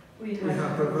 We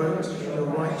have provoked your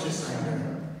righteous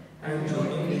anger and your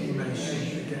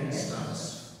indignation against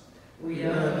us. We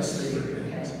earnestly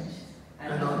repent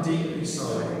and are deeply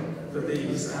sorry for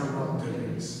these our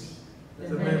wrongdoings.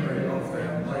 The memory of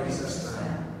them weighs us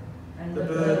down. The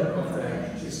burden of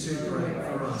them is too great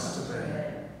for us to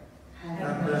bear.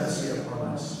 Have mercy upon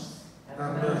us.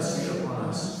 Have mercy upon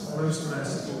us, most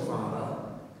merciful Father.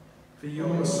 For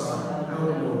your Son,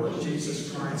 our Lord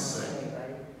Jesus Christ's sake,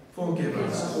 forgive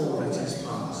us all that is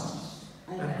past,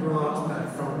 and grant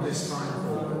that from this time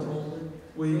forward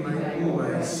we may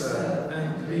always serve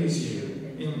and please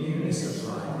you in newness of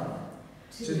life,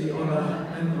 to the honour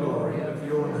and glory of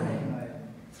your name,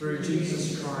 through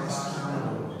Jesus Christ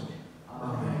our Lord.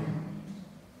 Amen.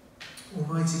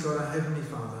 Almighty God, our Heavenly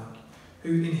Father,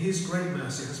 who in his great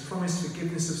mercy has promised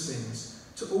forgiveness of sins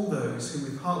to all those who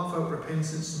with heartfelt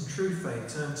repentance and true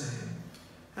faith turn to him,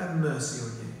 have mercy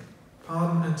on you,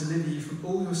 pardon and deliver you from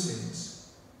all your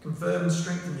sins, confirm and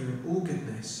strengthen you in all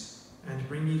goodness, and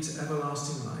bring you to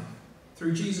everlasting life,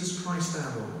 through Jesus Christ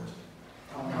our Lord.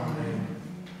 Amen.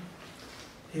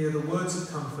 Hear the words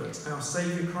of comfort our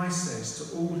Saviour Christ says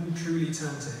to all who truly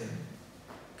turn to him.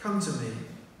 Come to me,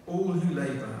 all who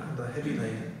labour and are heavy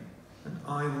laden, and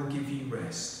I will give you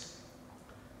rest.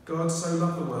 God so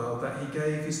loved the world that he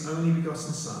gave his only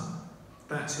begotten Son,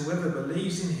 that whoever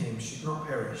believes in him should not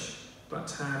perish,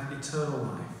 but have eternal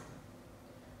life.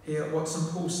 Hear what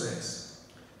St. Paul says.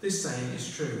 This saying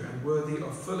is true and worthy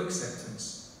of full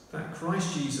acceptance, that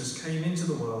Christ Jesus came into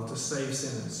the world to save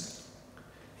sinners.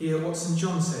 Hear what St.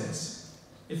 John says.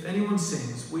 If anyone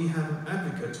sins, we have an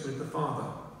advocate with the Father,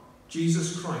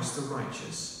 Jesus Christ the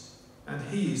righteous, and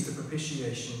he is the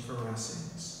propitiation for our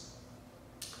sins.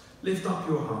 Lift up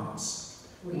your hearts.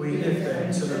 We lift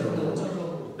them to the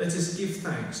Lord. Let us give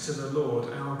thanks to the Lord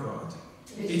our God.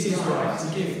 It is right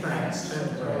to give thanks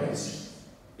and praise.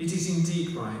 It is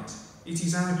indeed right. It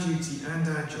is our duty and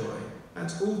our joy,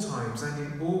 at all times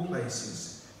and in all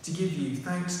places, to give you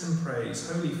thanks and praise,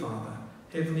 Holy Father,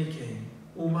 Heavenly King,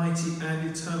 Almighty and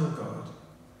eternal God.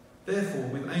 Therefore,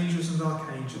 with angels and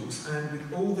archangels, and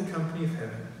with all the company of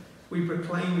heaven, we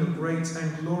proclaim your great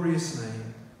and glorious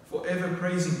name, for ever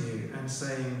praising you and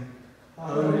saying,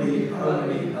 Holy,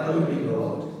 holy, holy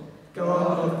Lord,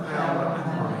 God of power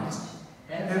and might,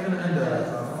 heaven and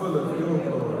earth are full of your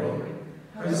glory.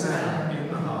 Hosanna in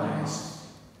the highest.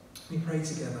 We pray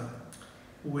together.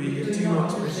 We do not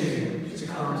presume to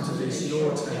come to this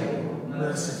your table,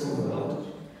 merciful Lord,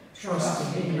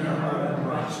 trusting in our own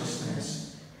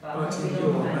righteousness, but in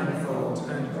your manifold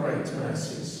and great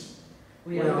mercies.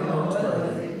 We are not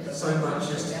worthy so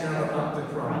much as to gather up the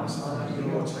crumbs under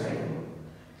your table,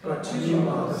 but you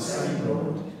are the same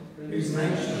Lord, whose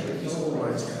nature is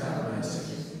always to have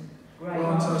mercy.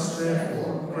 Grant us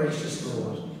therefore, gracious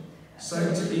Lord,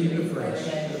 so to eat the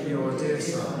flesh of your dear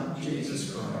Son,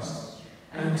 Jesus Christ,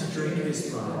 and to drink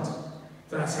his blood,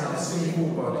 that our sinful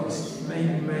bodies may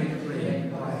be made clean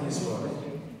by his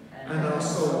body, and our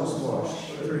souls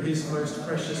washed through his most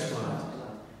precious blood,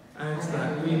 and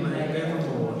that we may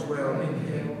evermore dwell in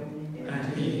him,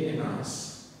 and he in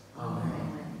us.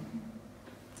 Amen.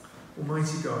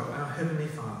 Almighty God, our Heavenly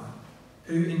Father,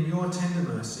 who in your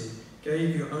tender mercy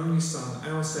gave your only Son,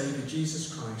 our Saviour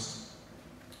Jesus Christ,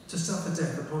 to suffer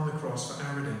death upon the cross for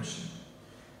our redemption,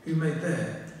 who may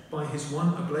bear, by his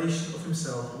one oblation of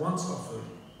himself once offered,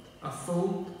 a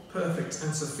full, perfect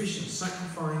and sufficient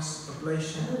sacrifice,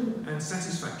 oblation and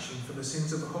satisfaction for the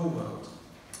sins of the whole world.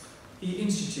 He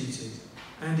instituted,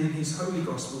 and in his holy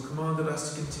gospel commanded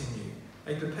us to continue,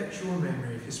 a perpetual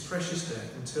memory of his precious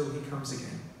death until he comes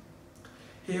again.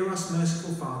 Hear us,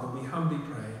 merciful Father, we humbly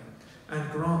pray,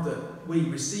 and grant that we,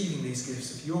 receiving these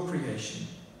gifts of your creation,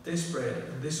 this bread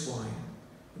and this wine,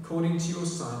 according to your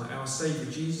Son, our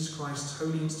Saviour, Jesus Christ's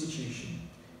holy institution,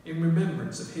 in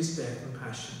remembrance of his death and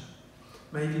passion,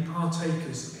 may be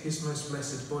partakers of his most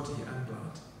blessed body and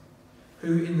blood,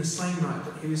 who in the same night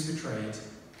that he was betrayed,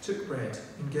 took bread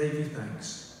and gave you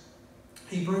thanks.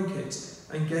 He broke it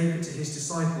and gave it to his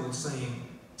disciples, saying,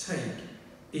 "Take,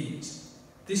 eat.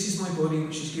 This is my body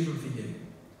which is given for you.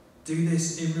 Do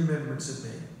this in remembrance of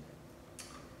me."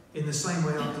 In the same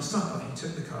way after supper he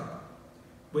took the cup.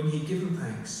 When he had given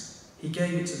thanks, he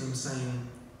gave it to them, saying,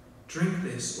 "Drink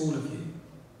this, all of you.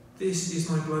 This is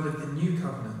my blood of the new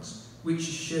covenant, which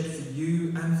is shed for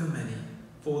you and for many,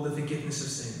 for the forgiveness of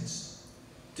sins.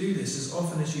 Do this as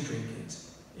often as you drink it,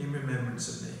 in remembrance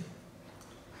of me."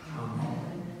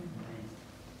 Amen.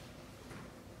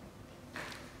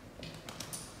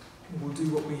 We'll do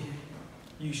what we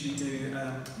usually do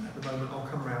at the moment. I'll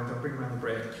come round, I'll bring round the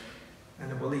bread, and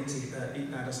then we'll eat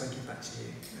that as I give that to you.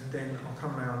 And then I'll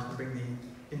come round and bring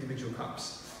the individual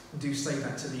cups, and do save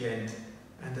that to the end,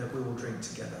 and we will drink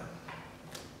together.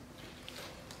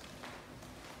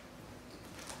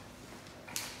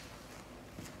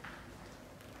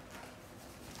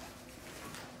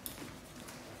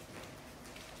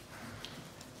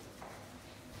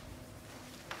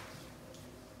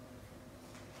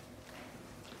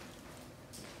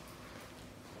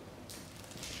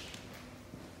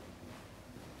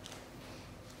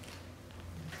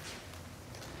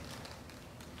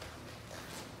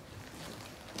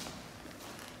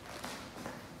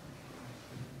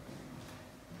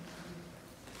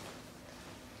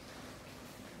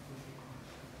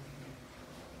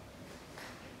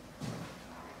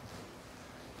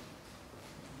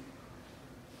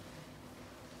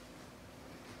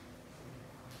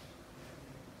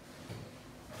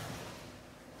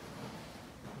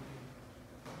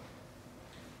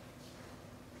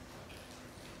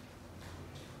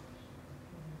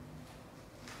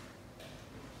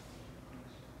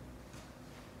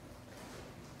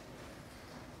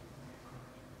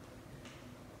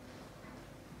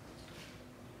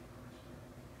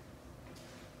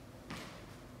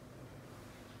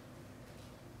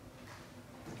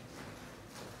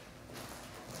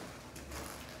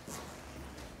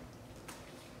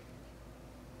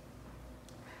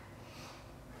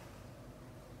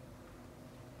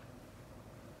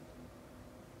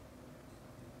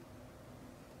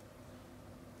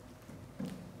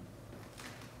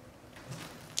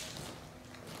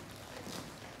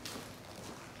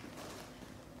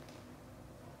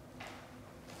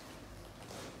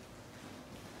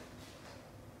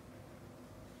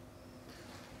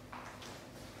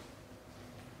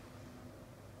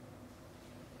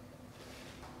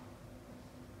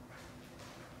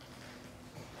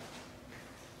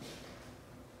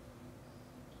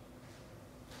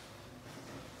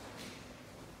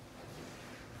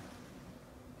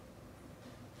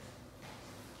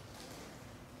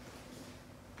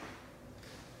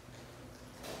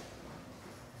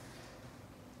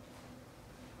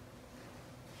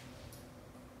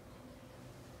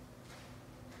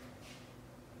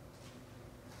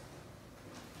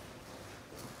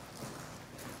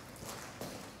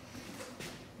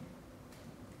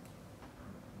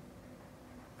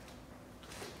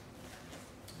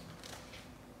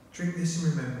 Drink this in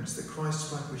remembrance that Christ's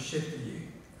blood was shed for you,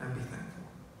 and be thankful.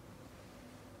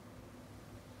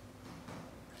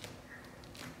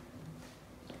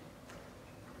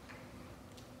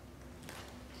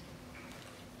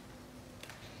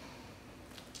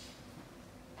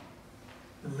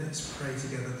 And let's pray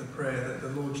together the prayer that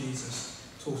the Lord Jesus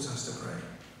taught us to pray.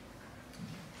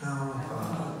 Our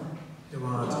Father, who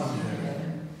art in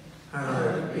heaven,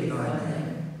 hallowed be thy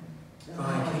name.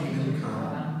 Thy kingdom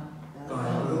come,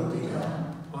 thy will be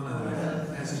done, on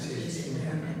earth as it is in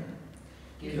heaven.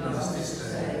 Give us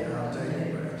this day our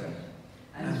daily bread,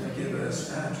 and forgive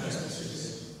us our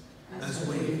trespasses, as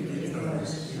we forgive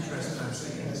those who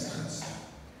trespass against us.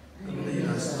 And lead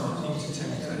us not into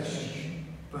temptation,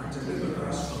 but deliver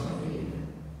us from evil.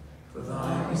 For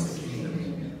thine is the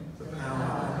kingdom, the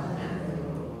power, and the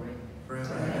glory,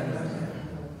 forever and ever.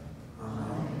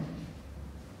 Amen.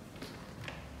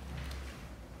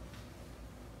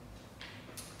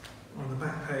 On the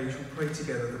back page, we'll pray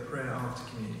together the prayer after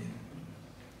communion.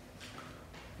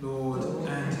 Lord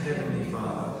and Heavenly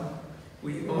Father,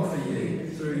 we offer you,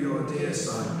 through your dear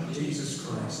Son, Jesus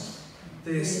Christ,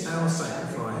 this our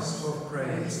sacrifice of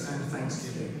praise and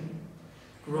thanksgiving.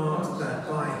 Grant that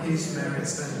by his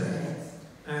merits and death,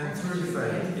 and through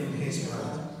faith in his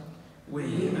blood,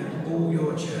 we and all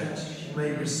your church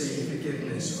may receive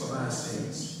forgiveness of our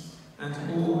sins, and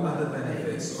all other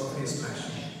benefits of his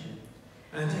passion.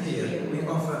 And here we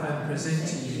offer and present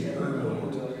to you, O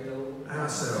Lord,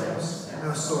 ourselves,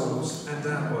 our souls and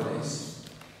our bodies,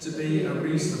 to be a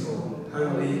reasonable,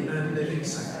 holy and living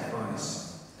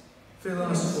sacrifice. Fill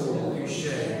us all who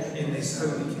share in this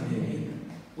holy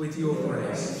communion with your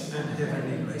grace and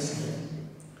heavenly blessing.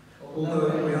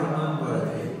 Although we are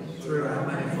unworthy through our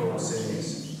manifold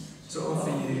sins to offer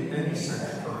you any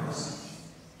sacrifice,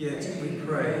 yet we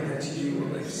pray that you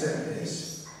will accept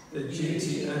this, the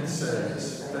duty and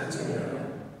service that we owe.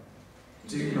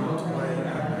 Do not weigh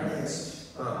our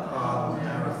merits, but pardon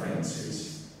our offences.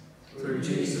 Through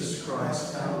Jesus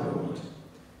Christ our Lord,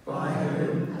 by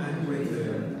whom and with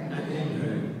whom and in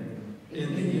whom,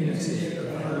 in the unity of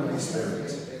the Holy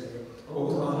Spirit,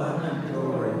 all honour and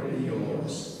glory be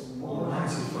yours,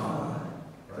 Almighty Father,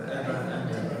 forever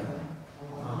and ever.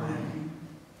 Amen.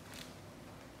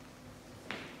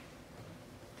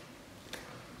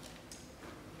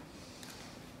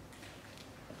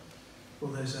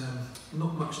 Well, there's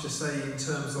not much to say in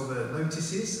terms of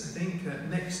notices. I think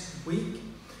next week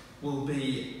will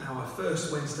be our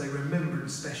first Wednesday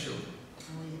Remembrance Special,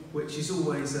 which is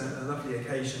always a lovely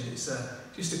occasion. It's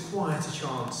just a quieter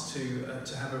chance to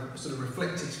have a sort of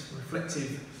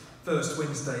reflective first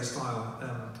Wednesday style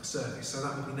service. So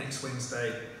that will be next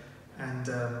Wednesday, and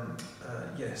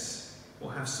yes,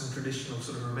 we'll have some traditional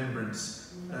sort of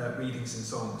remembrance readings and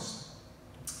songs.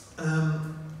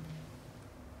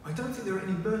 I don't think there are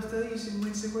any birthdays in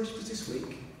Wednesday worshippers this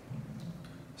week,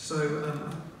 so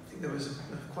I think there was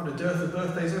quite a dearth of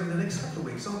birthdays over the next couple of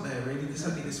weeks, aren't there? Really,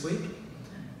 certainly this week.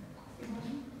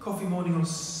 Coffee morning on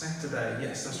Saturday,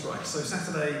 yes, that's right. So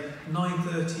Saturday,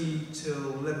 9:30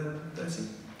 till 11:30.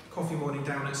 Coffee morning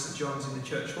down at St John's in the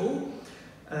church hall.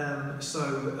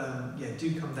 Yeah,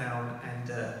 do come down, and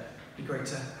it'd be great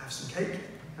to have some cake,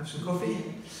 have some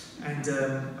coffee, and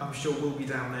I'm sure we'll be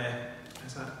down there.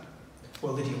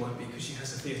 Well, Lydia won't be because she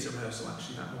has a theatre rehearsal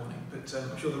actually that morning, but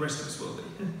I'm sure the rest of us will be.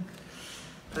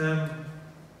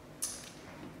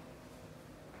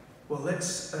 Well,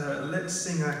 let's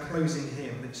sing our closing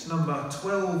hymn. It's number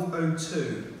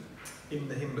 1202 in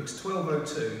the hymn books.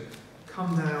 1202.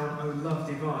 Come down, O love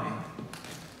divine.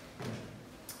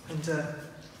 And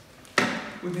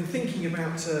we've been thinking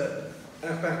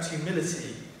about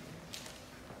humility,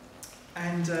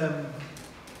 and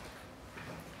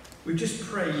we've just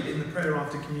prayed in the prayer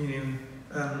after communion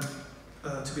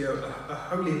to be a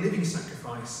holy living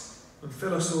sacrifice, and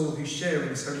fill us all who share in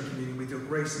this holy communion with your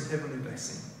grace and heavenly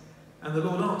blessing. And the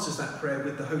Lord answers that prayer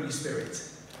with the Holy Spirit,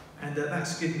 and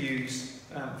that's good news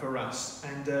for us,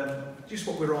 and just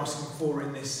what we're asking for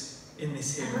in this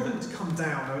hymn, that to come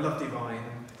down, O love divine,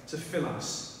 to fill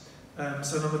us.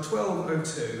 So number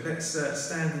 1202, let's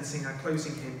stand and sing our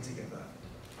closing hymn together.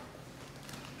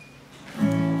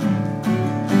 Oh,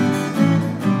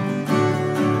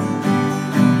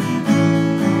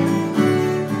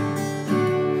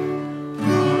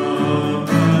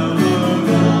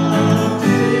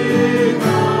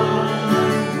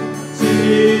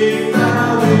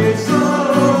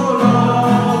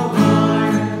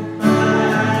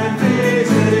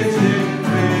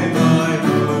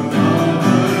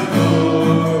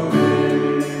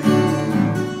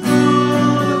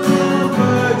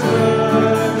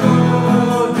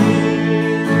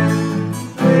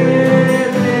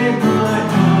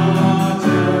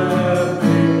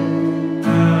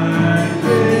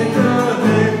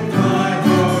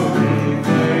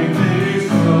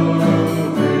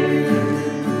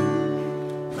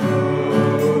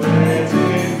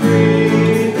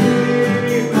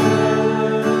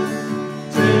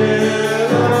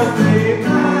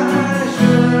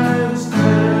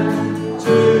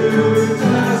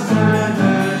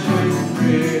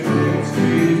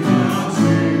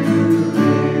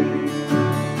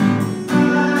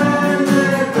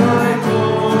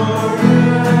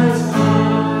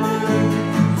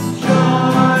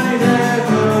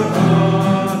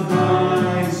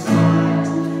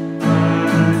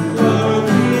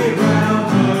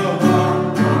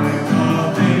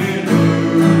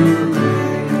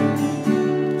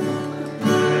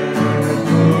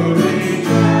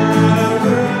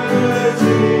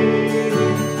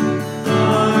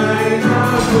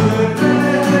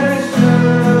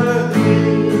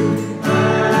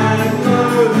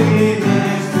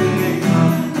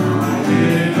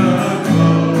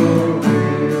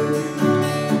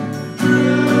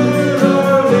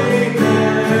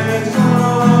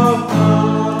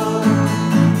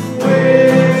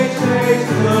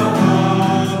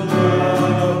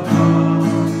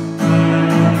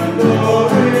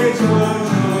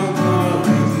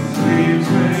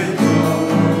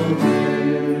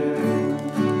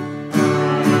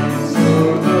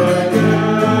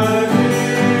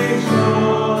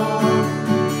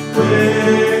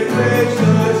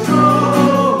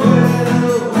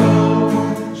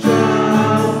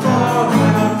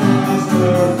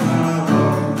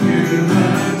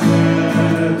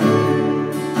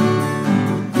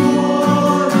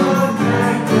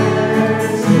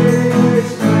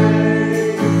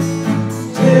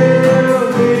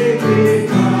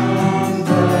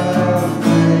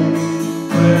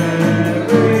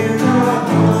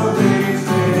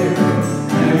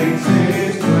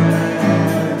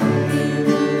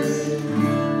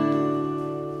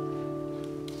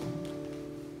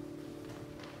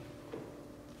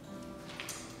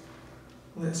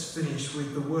 let's finish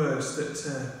with the words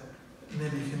that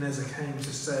Nebuchadnezzar came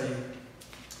to say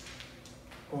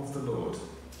of the Lord.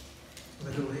 A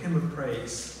little hymn of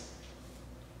praise.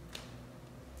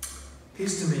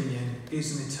 His dominion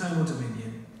is an eternal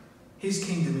dominion. His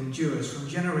kingdom endures from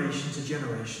generation to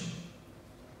generation.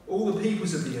 All the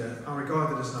peoples of the earth are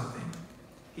regarded as nothing.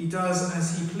 He does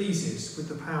as he pleases with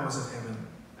the powers of heaven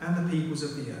and the peoples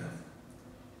of the earth.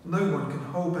 No one can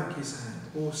hold back his hand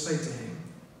or say to him,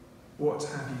 "What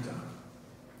have you done?"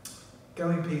 Go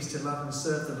in peace to love and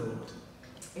serve the Lord.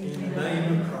 In the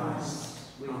name of Christ.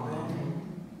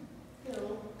 Amen.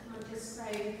 Phil, can I just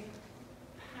say,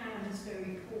 Pam is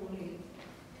very poorly.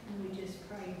 Can we just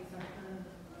pray for her?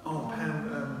 Oh,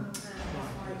 Pam, That's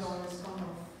why Ron has gone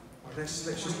off. well, let's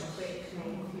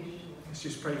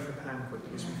just pray for Pam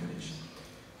quickly as we finish.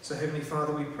 So, Heavenly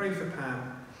Father, we pray for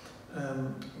Pam.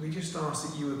 We just ask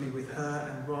that you would be with her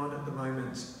and Ron at the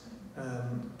moment.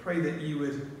 Pray that you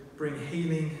would bring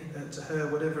healing to her,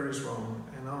 whatever is wrong,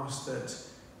 and ask that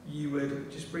you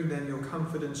would just bring them your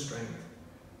comfort and strength,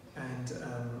 and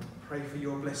pray for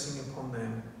your blessing upon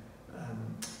them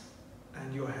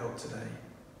and your help today.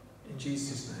 In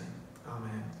Jesus' name,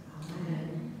 amen.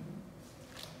 Amen.